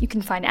Twitter. You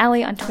can find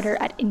Allie on Twitter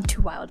at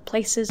Into Wild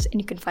Places, and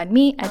you can find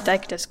me at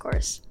Dyke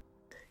Discourse.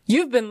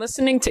 You've been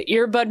listening to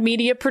Earbud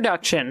Media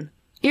Production.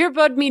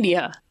 Earbud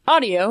Media.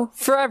 Audio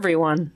for everyone.